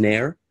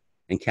ensnare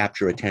and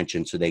capture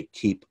attention so they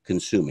keep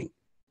consuming.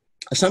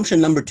 Assumption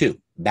number 2,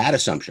 bad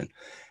assumption.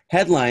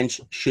 Headlines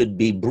should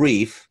be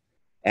brief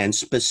and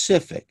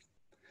specific.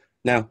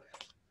 Now,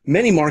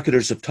 many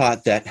marketers have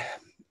taught that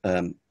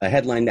a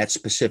headline that's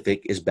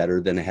specific is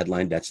better than a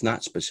headline that's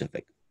not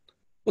specific.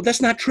 Well,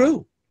 that's not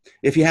true.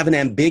 If you have an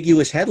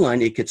ambiguous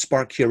headline, it could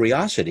spark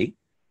curiosity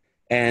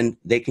and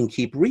they can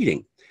keep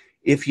reading.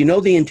 If you know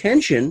the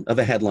intention of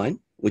a headline,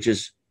 which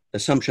is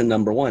assumption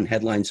number one,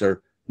 headlines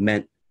are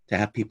meant to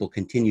have people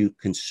continue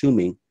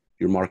consuming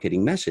your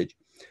marketing message.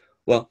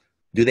 Well,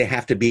 do they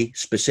have to be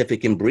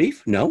specific and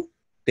brief? No,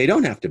 they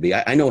don't have to be.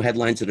 I know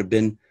headlines that have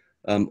been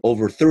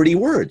over 30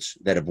 words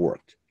that have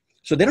worked.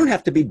 So they don't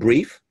have to be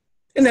brief,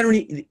 and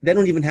they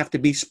don't even have to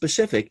be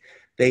specific.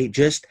 They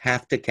just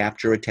have to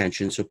capture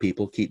attention so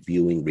people keep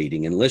viewing,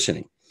 reading, and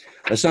listening.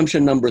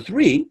 Assumption number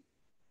three,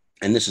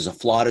 and this is a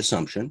flawed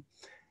assumption,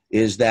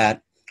 is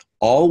that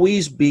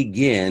always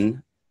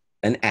begin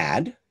an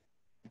ad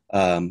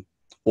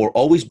or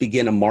always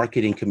begin a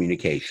marketing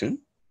communication,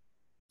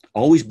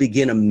 always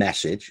begin a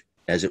message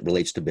as it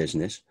relates to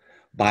business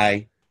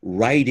by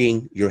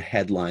writing your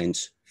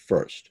headlines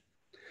first.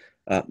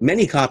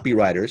 Many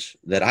copywriters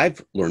that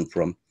I've learned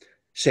from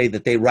say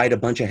that they write a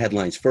bunch of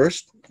headlines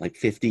first, like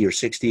 50 or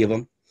 60 of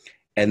them,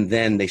 and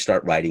then they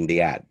start writing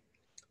the ad.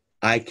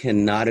 I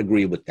cannot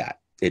agree with that.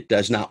 It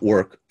does not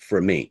work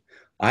for me.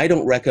 I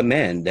don't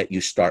recommend that you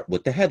start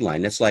with the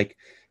headline. That's like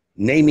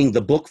naming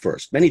the book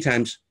first. Many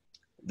times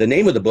the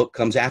name of the book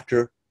comes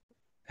after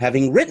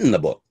having written the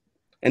book.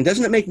 And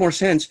doesn't it make more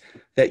sense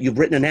that you've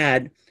written an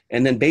ad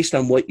and then based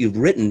on what you've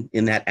written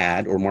in that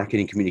ad or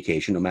marketing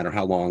communication, no matter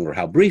how long or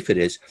how brief it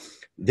is,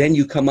 then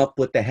you come up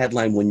with the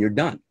headline when you're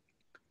done.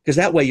 Because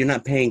that way you're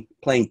not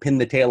playing pin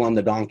the tail on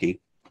the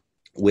donkey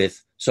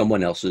with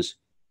someone else's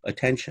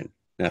attention.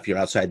 Now, if you're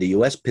outside the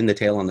US, pin the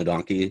tail on the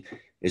donkey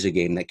is a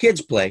game that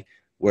kids play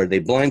where they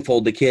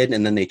blindfold the kid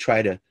and then they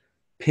try to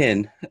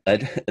pin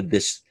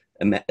this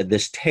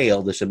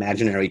tail, this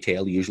imaginary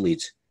tail, usually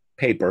it's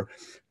paper,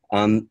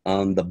 on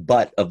the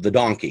butt of the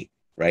donkey,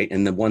 right?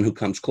 And the one who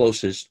comes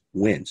closest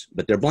wins,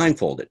 but they're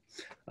blindfolded.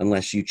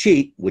 Unless you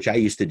cheat, which I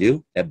used to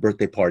do at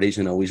birthday parties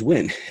and always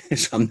win.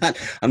 So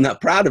I'm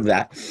not proud of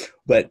that,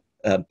 but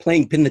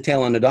playing pin the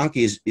tail on the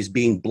donkey is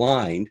being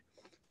blind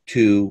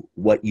to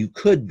what you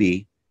could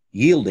be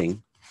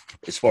yielding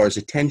as far as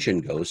attention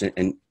goes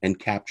and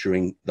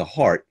capturing the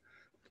heart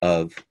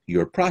of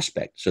your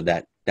prospect so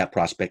that that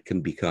prospect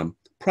can become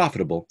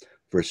profitable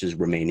versus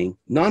remaining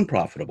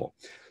non-profitable.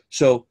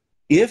 So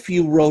if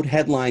you wrote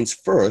headlines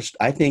first,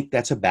 I think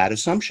that's a bad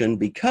assumption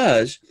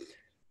because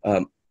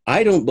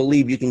I don't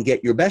believe you can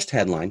get your best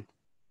headline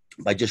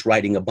by just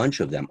writing a bunch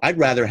of them. I'd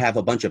rather have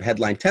a bunch of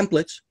headline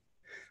templates,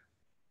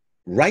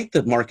 write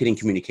the marketing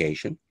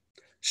communication,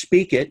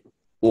 speak it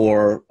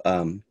or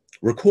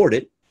record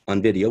it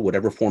on video,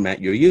 whatever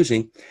format you're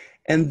using.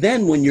 And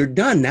then when you're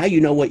done, now you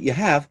know what you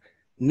have.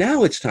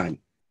 Now it's time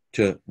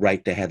to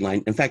write the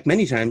headline. In fact,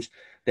 many times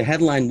the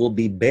headline will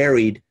be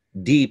buried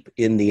deep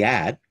in the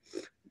ad.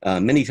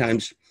 Many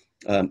times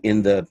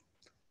in the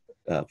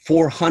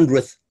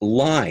 400th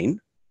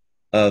line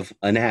of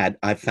an ad,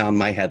 I've found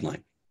my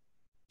headline.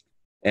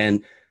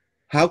 And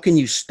how can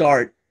you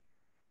start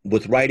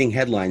with writing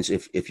headlines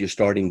if you're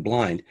starting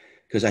blind?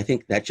 Because I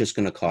think that's just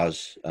going to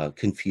cause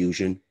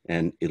confusion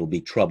and it'll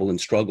be trouble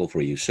and struggle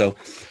for you. So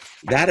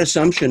that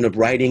assumption of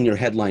writing your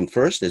headline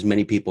first, as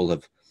many people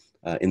have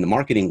in the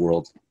marketing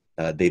world,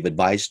 they've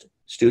advised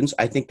students,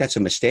 I think that's a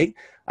mistake.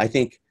 I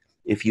think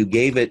if you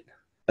gave it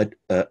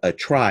a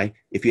try,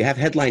 if you have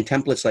headline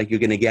templates like you're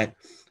going to get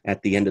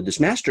at the end of this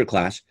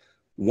masterclass,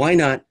 why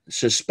not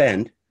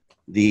suspend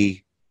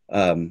the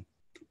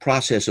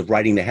process of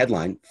writing the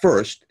headline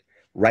first,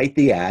 write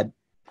the ad,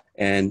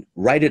 and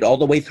write it all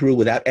the way through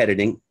without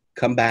editing,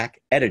 come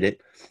back, edit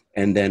it,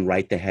 and then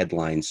write the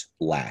headlines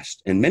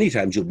last. And many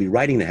times you'll be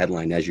writing the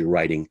headline as you're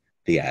writing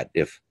the ad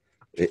if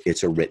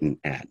it's a written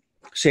ad.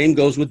 Same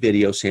goes with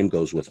video, same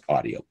goes with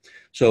audio.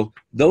 So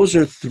those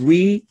are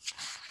three,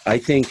 I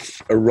think,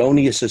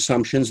 erroneous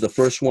assumptions. The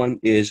first one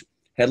is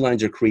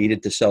headlines are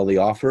created to sell the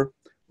offer.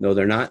 No,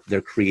 they're not.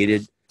 They're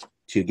created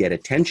to get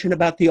attention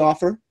about the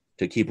offer,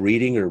 to keep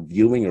reading or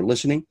viewing or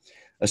listening.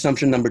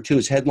 Assumption number two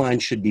is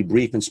headlines should be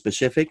brief and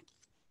specific.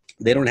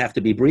 They don't have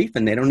to be brief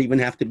and they don't even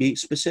have to be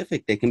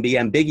specific. They can be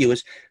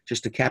ambiguous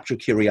just to capture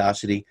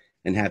curiosity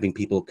and having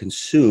people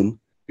consume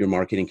your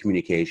marketing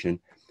communication.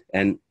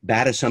 And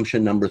bad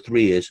assumption number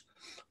three is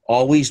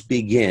always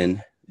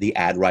begin the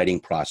ad writing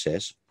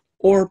process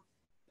or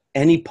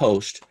any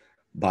post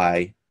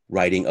by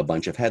writing a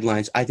bunch of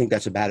headlines. I think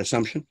that's a bad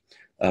assumption.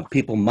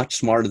 People much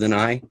smarter than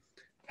I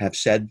have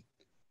said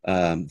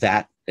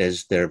that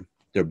as their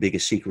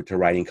biggest secret to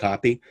writing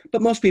copy.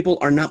 But most people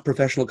are not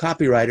professional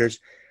copywriters.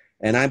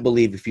 And I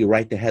believe if you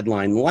write the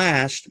headline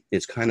last,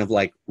 it's kind of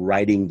like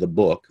writing the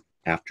book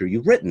after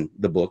you've written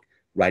the book,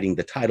 writing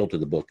the title to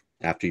the book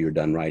after you're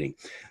done writing.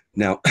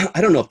 Now,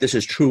 I don't know if this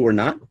is true or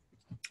not,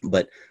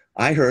 but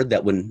I heard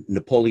that when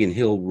Napoleon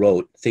Hill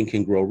wrote Think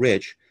and Grow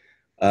Rich,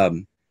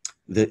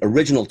 the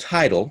original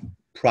title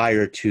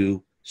prior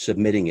to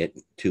submitting it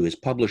to his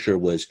publisher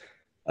was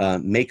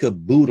Make a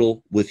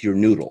Boodle with Your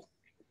Noodle.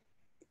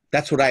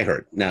 That's what I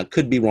heard. Now, it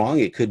could be wrong.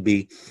 It could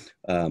be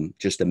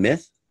just a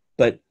myth.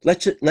 But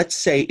let's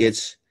say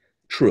it's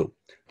true.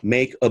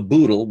 Make a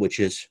boodle, which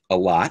is a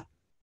lot,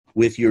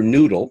 with your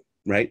noodle,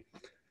 right?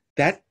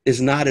 That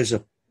is not as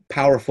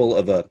powerful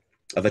of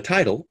a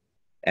title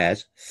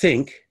as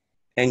Think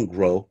and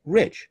Grow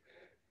Rich.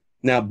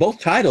 Now, both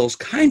titles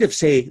kind of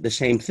say the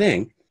same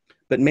thing,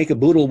 but Make a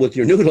Boodle with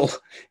Your Noodle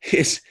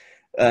is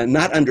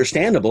not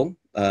understandable,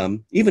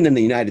 even in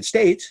the United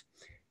States.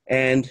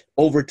 And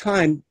over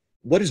time,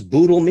 what does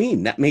boodle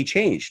mean? That may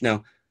change.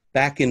 Now,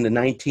 back in the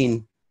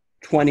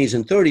 1920s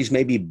and 30s,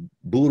 maybe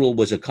boodle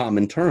was a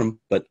common term,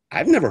 but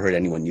I've never heard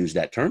anyone use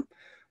that term.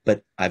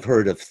 But I've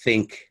heard of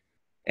Think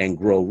and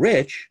Grow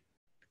Rich,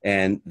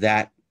 and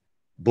that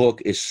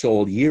book is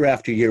sold year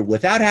after year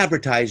without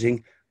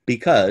advertising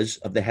because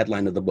of the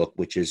headline of the book,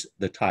 which is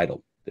the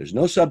title. There's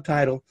no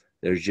subtitle.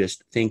 There's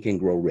just Think and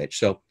Grow Rich.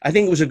 So I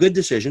think it was a good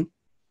decision,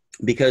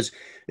 because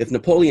if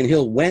Napoleon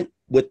Hill went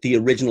with the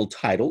original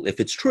title, if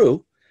it's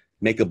true,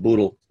 Make a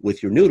Boodle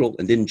with Your Noodle,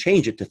 and didn't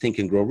change it to Think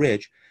and Grow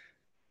Rich,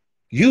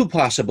 you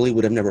possibly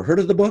would have never heard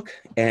of the book,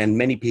 and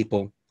many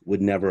people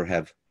would never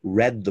have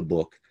read the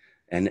book.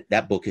 And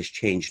that book has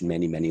changed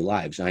many, many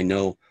lives. I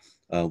know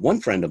one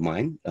friend of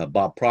mine,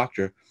 Bob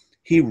Proctor,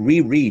 he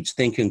rereads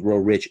Think and Grow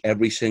Rich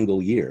every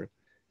single year.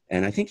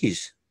 And I think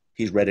he's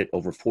read it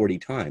over 40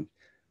 times.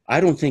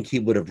 I don't think he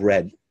would have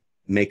read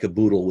Make a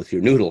Boodle with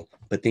Your Noodle,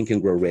 but Think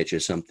and Grow Rich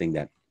is something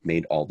that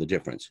made all the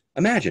difference.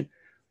 Imagine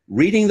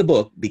reading the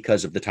book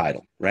because of the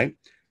title, right?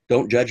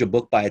 Don't judge a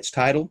book by its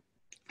title.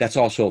 That's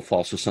also a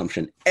false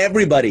assumption.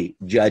 Everybody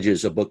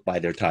judges a book by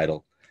their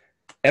title.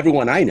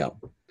 Everyone I know.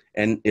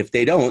 And if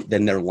they don't,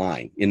 then they're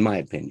lying, in my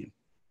opinion.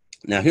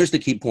 Now, here's the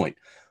key point.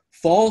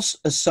 False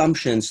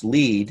assumptions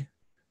lead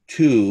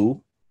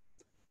to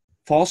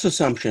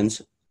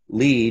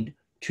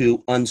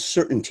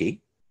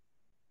uncertainty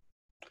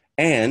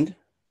and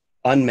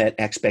unmet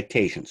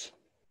expectations.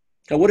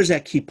 Now, what does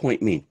that key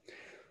point mean?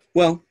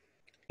 Well,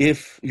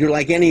 if you're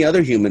like any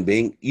other human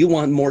being, you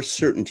want more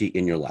certainty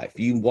in your life.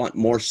 You want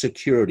more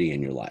security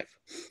in your life.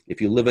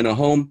 If you live in a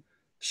home,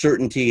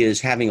 certainty is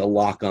having a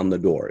lock on the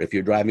door. If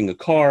you're driving a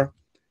car,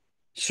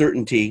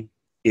 certainty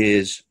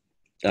is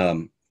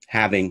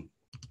having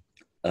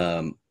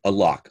a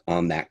lock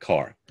on that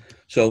car.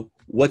 So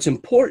what's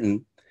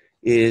important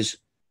is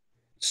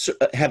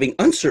having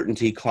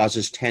uncertainty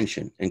causes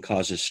tension and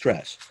causes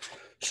stress.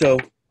 So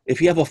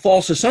if you have a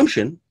false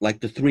assumption, like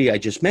the three I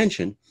just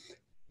mentioned,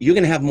 you're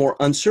going to have more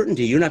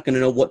uncertainty. You're not going to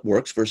know what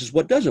works versus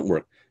what doesn't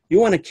work. You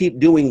want to keep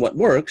doing what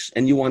works,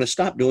 and you want to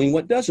stop doing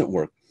what doesn't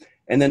work.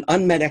 And then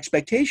unmet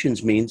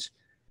expectations means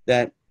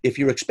that if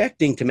you're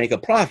expecting to make a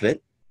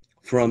profit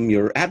from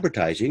your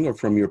advertising or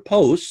from your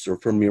posts or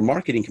from your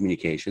marketing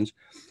communications,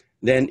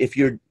 then if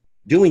you're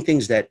doing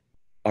things that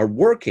are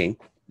working,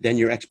 then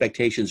your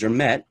expectations are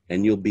met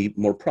and you'll be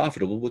more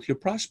profitable with your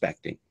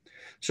prospecting.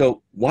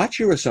 So watch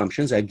your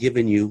assumptions. I've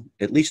given you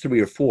at least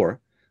 3 or 4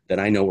 that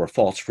I know are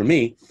false for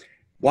me.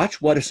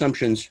 Watch what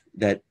assumptions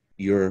that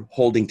you're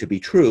holding to be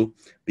true,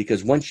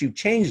 because once you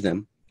change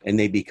them and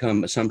they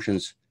become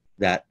assumptions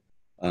that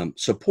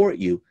support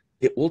you,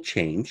 it will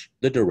change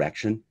the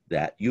direction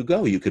that you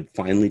go. You could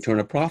finally turn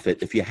a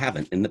profit if you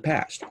haven't in the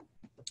past.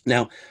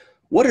 Now,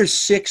 what are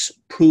 6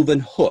 proven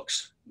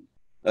hooks?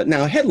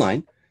 Now, a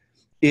headline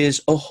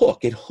is a hook.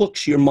 It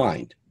hooks your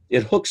mind.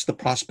 It hooks the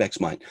prospect's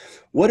mind.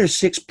 What are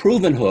 6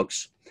 proven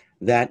hooks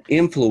that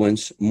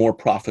influence more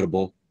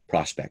profitable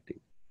prospecting?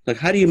 Like,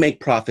 how do you make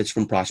profits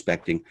from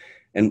prospecting?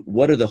 And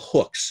what are the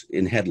hooks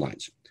in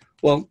headlines?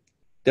 Well,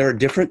 there are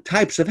different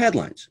types of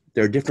headlines.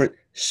 There are different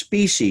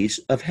species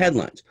of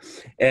headlines.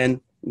 And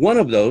one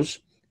of those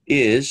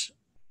is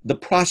the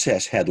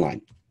process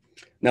headline.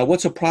 Now,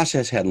 what's a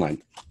process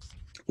headline?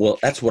 Well,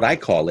 that's what I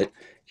call it.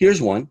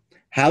 Here's one: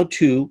 how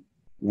to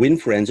win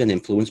friends and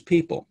influence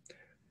people.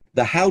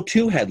 The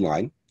how-to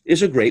headline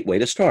is a great way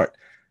to start.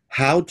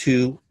 How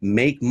to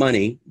make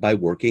money by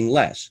working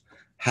less.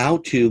 How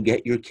to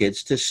get your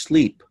kids to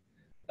sleep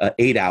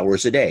 8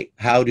 hours a day.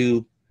 How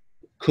to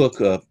cook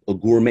a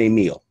gourmet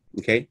meal.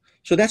 Okay,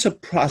 so that's a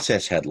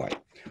process headline.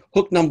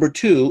 Hook number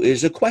 2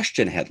 is a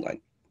question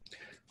headline.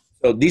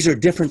 So these are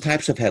different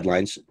types of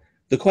headlines.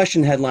 The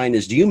question headline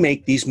is, do you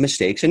make these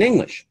mistakes in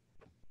English?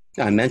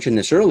 Now, I mentioned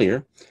this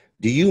earlier.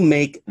 Do you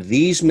make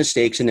these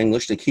mistakes in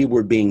English? The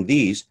keyword being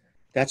these.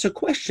 That's a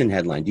question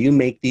headline. Do you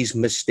make these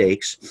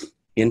mistakes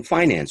in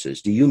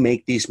finances? Do you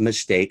make these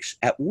mistakes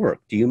at work?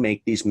 Do you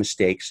make these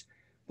mistakes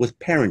with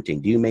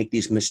parenting? Do you make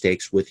these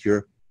mistakes with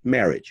your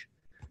marriage?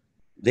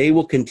 They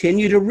will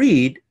continue to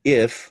read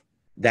if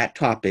that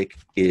topic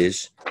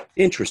is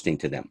interesting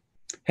to them.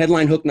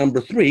 Headline hook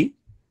number 3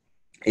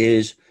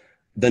 is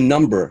the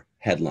number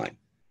headline.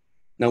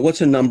 Now,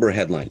 what's a number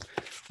headline?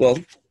 Well,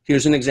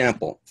 here's an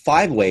example.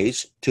 5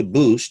 ways to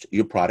boost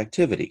your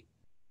productivity.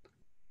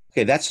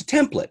 Okay, that's a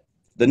template.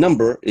 The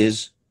number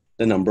is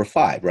the number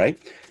 5, right?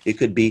 It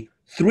could be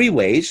 3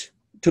 ways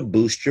to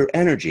boost your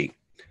energy.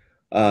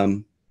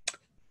 7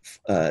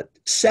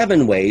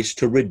 ways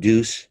to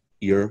reduce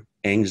your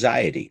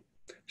anxiety.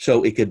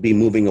 So it could be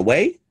moving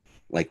away,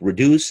 like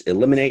reduce,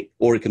 eliminate,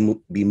 or it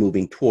can be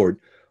moving toward,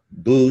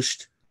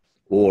 boost,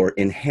 or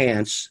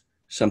enhance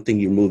something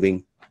you're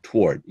moving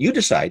toward. You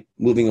decide.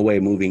 Moving away,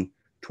 moving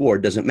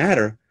toward doesn't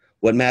matter.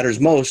 What matters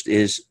most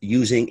is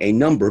using a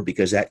number,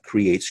 because that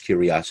creates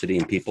curiosity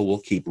and people will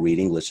keep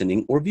reading,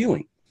 listening, or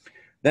viewing.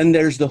 Then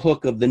there's the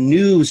hook of the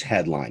news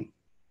headline.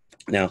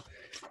 Now,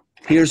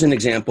 here's an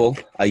example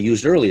I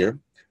used earlier.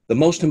 The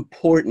most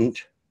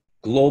important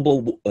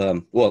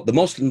the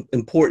most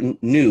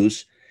important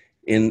news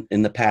in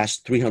the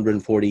past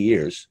 340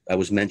 years, I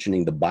was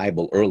mentioning the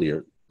Bible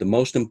earlier, the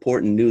most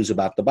important news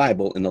about the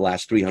Bible in the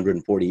last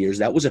 340 years,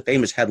 that was a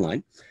famous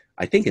headline,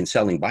 I think in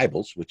Selling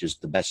Bibles, which is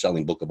the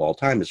best-selling book of all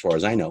time as far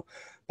as I know.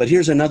 But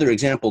here's another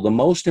example, the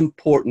most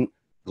important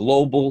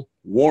global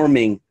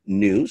warming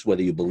news,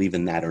 whether you believe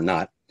in that or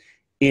not,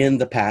 in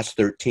the past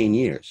 13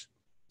 years.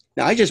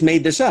 Now, I just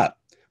made this up,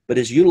 but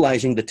it's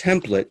utilizing the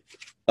template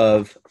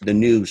of the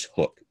news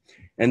hook.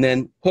 And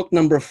then hook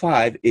number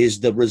 5 is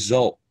the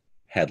result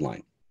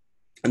headline.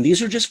 And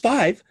these are just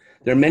 5.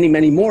 There are many,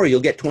 many more.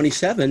 You'll get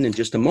 27 in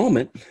just a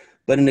moment.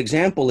 But an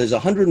example is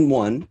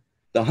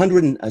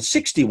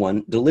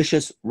 161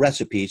 delicious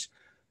recipes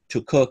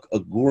to cook a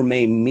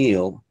gourmet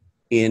meal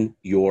in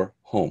your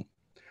home.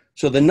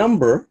 So the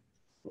number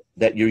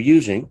that you're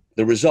using,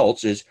 the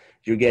results, is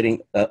you're getting,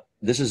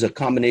 this is a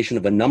combination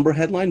of a number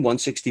headline,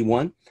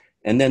 161,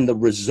 and then the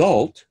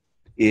result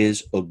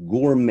is a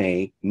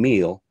gourmet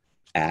meal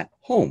at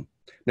home.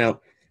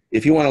 Now,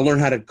 if you want to learn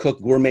how to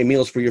cook gourmet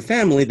meals for your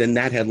family, then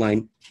that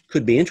headline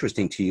could be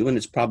interesting to you, and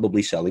it's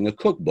probably selling a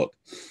cookbook.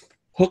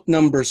 Hook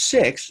number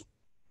 6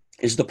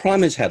 is the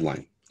promise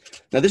headline.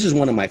 Now, this is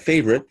one of my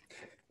favorite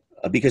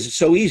because it's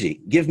so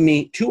easy. Give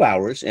me 2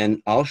 hours,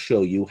 and I'll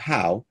show you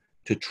how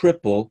to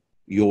triple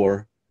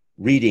your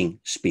reading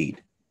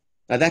speed.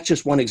 Now, that's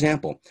just one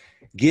example.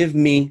 Give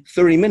me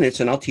 30 minutes,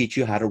 and I'll teach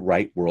you how to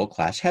write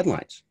world-class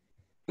headlines.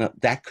 Now,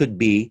 that could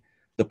be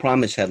the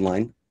promise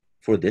headline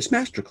for this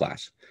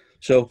masterclass.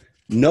 So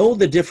know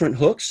the different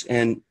hooks,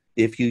 and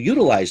if you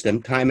utilize them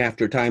time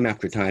after time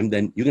after time,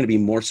 then you're going to be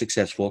more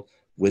successful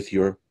with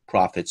your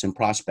profits and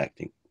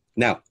prospecting.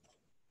 Now,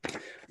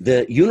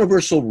 the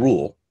universal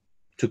rule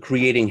to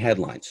creating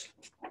headlines,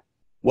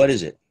 what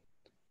is it?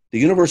 The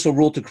universal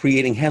rule to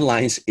creating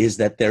headlines is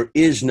that there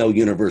is no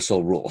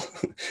universal rule.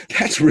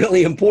 That's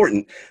really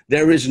important.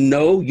 There is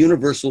no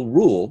universal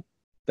rule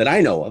that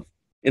I know of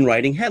in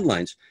writing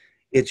headlines.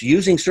 It's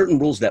using certain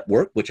rules that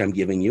work, which I'm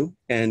giving you,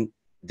 and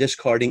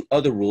discarding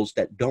other rules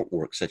that don't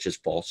work, such as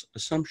false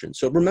assumptions.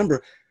 So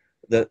remember,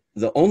 the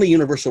only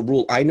universal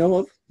rule I know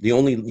of, the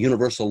only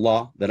universal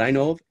law that I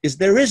know of, is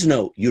there is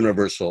no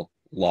universal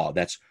law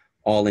that's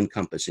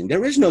all-encompassing.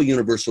 There is no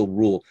universal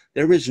rule.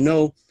 There is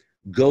no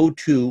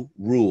go-to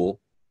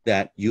rule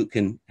that you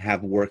can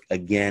have work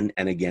again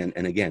and again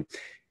and again.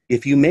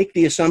 If you make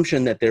the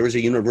assumption that there is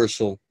a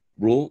universal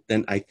rule,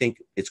 then I think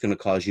it's going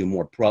to cause you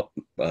more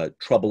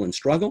trouble and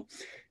struggle.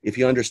 If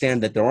you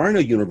understand that there are no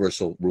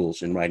universal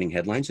rules in writing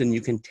headlines, then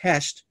you can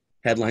test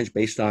headlines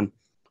based on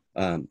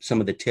some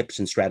of the tips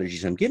and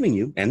strategies I'm giving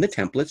you and the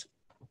templates,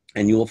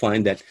 and you will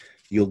find that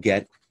you'll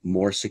get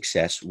more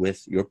success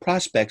with your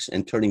prospects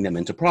and turning them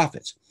into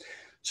profits.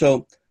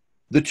 So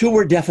the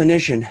 2-word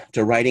definition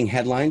to writing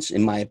headlines,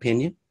 in my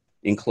opinion,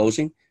 in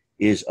closing,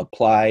 is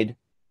applied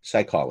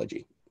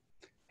psychology.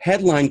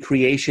 Headline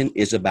creation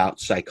is about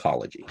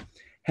psychology.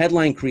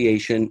 Headline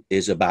creation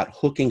is about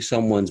hooking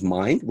someone's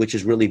mind, which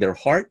is really their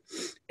heart,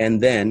 and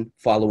then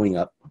following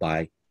up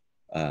by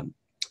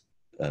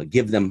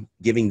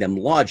giving them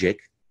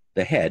logic,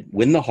 the head,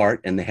 win the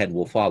heart, and the head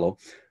will follow.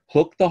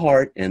 Hook the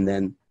heart, and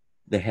then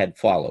the head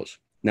follows.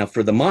 Now,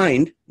 for the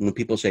mind, when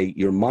people say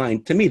your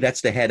mind, to me,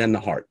 that's the head and the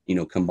heart,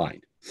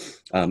 combined.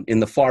 In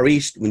the Far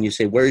East, when you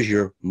say, where's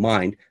your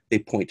mind, they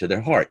point to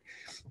their heart.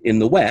 In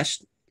the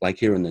West, like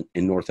here in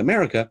North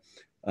America,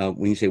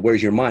 when you say,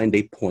 where's your mind,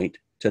 they point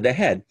to the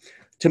head.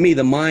 To me,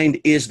 the mind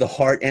is the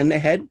heart and the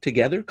head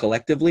together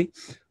collectively,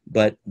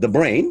 but the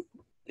brain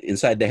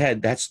inside the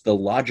head, that's the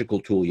logical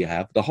tool you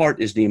have. The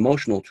heart is the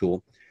emotional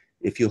tool.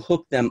 If you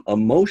hook them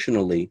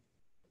emotionally,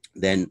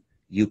 then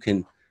you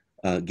can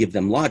give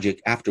them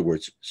logic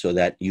afterwards so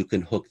that you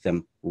can hook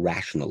them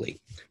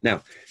rationally.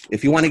 Now,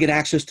 if you want to get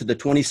access to the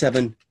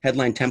 27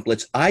 headline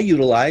templates I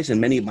utilize,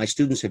 and many of my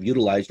students have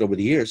utilized over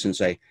the years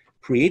since I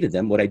created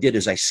them, what I did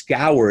is I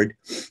scoured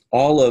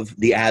all of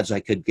the ads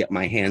I could get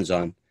my hands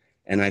on,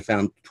 and I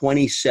found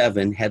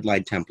 27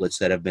 headline templates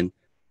that have been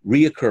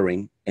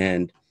reoccurring,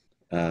 and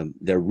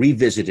they're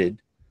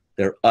revisited,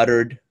 they're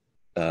uttered,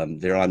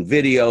 they're on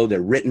video,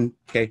 they're written,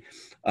 okay?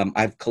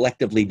 I've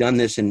collectively done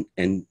this and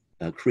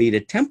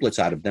created templates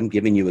out of them,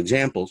 giving you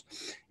examples.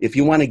 If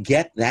you want to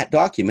get that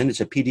document, it's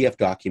a PDF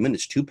document,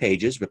 it's 2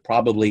 pages, but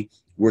probably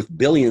worth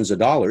billions of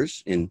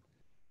dollars in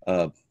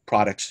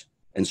products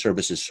and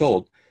services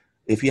sold.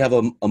 If you have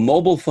a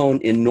mobile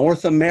phone in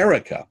North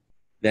America,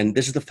 then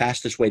this is the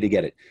fastest way to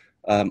get it.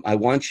 I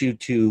want you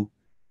to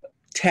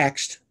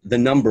text the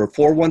number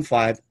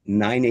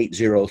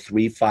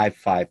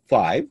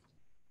 415-980-3555.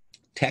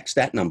 Text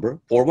that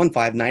number,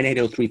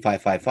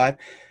 415-980-3555,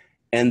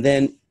 And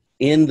then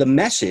in the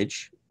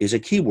message is a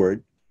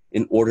keyword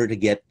in order to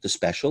get the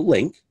special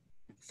link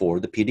for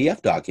the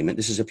PDF document.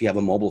 This is if you have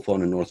a mobile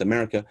phone in North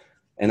America.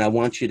 And I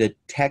want you to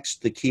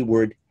text the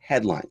keyword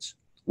headlines,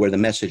 where the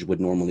message would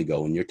normally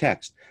go in your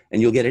text.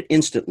 And you'll get it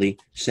instantly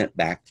sent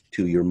back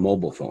to your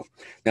mobile phone.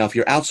 Now, if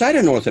you're outside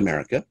of North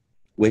America,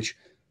 which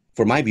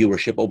for my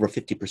viewership, over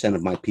 50%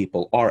 of my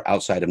people are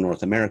outside of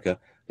North America,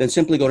 then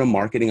simply go to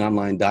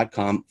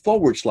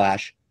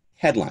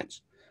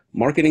marketingonline.com/headlines.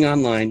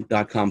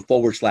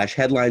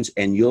 marketingonline.com/headlines,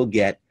 and you'll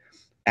get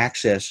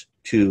access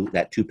to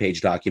that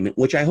 2-page document,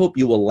 which I hope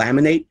you will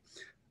laminate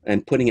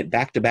and putting it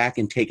back to back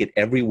and take it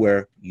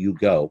everywhere you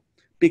go,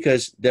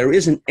 because there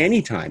isn't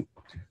any time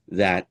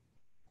that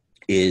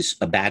is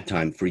a bad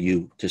time for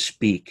you to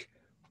speak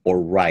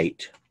or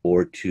write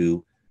or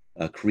to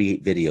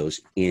create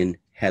videos in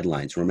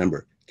headlines.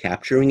 Remember,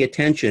 capturing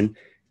attention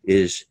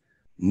is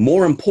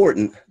more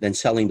important than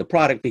selling the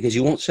product, because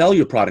you won't sell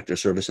your product or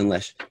service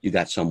unless you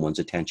got someone's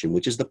attention,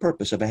 which is the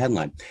purpose of a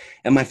headline.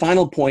 And my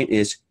final point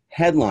is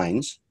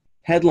headlines,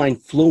 headline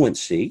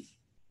fluency.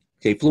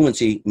 Okay,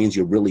 fluency means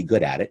you're really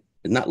good at it.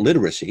 It's not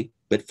literacy,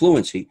 but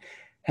fluency.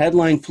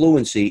 Headline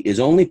fluency is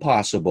only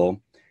possible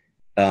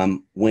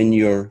when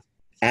you're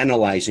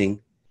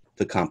analyzing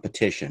the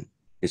competition.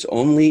 It's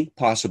only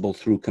possible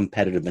through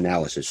competitive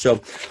analysis.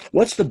 So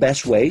what's the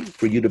best way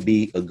for you to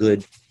be a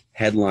good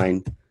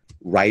headline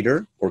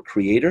writer or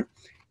creator?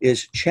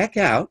 Is check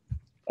out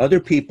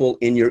other people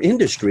in your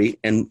industry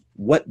and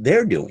what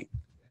they're doing.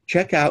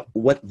 Check out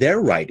what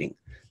they're writing.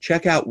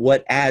 Check out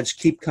what ads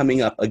keep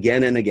coming up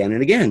again and again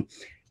and again.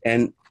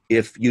 And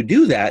if you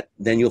do that,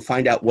 then you'll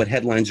find out what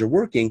headlines are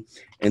working,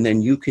 and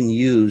then you can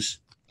use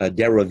a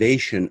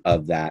derivation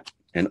of that,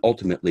 and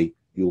ultimately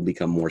you will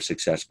become more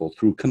successful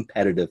through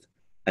competitive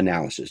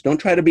analysis. Don't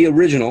try to be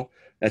original.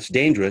 That's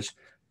dangerous.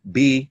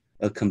 Be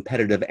a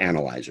competitive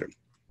analyzer.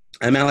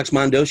 I'm Alex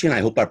Mondosian. I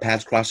hope our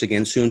paths cross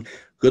again soon.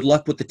 Good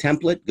luck with the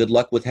template. Good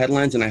luck with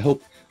headlines. And I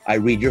hope I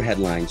read your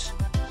headlines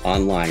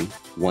online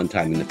one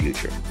time in the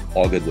future.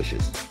 All good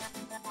wishes.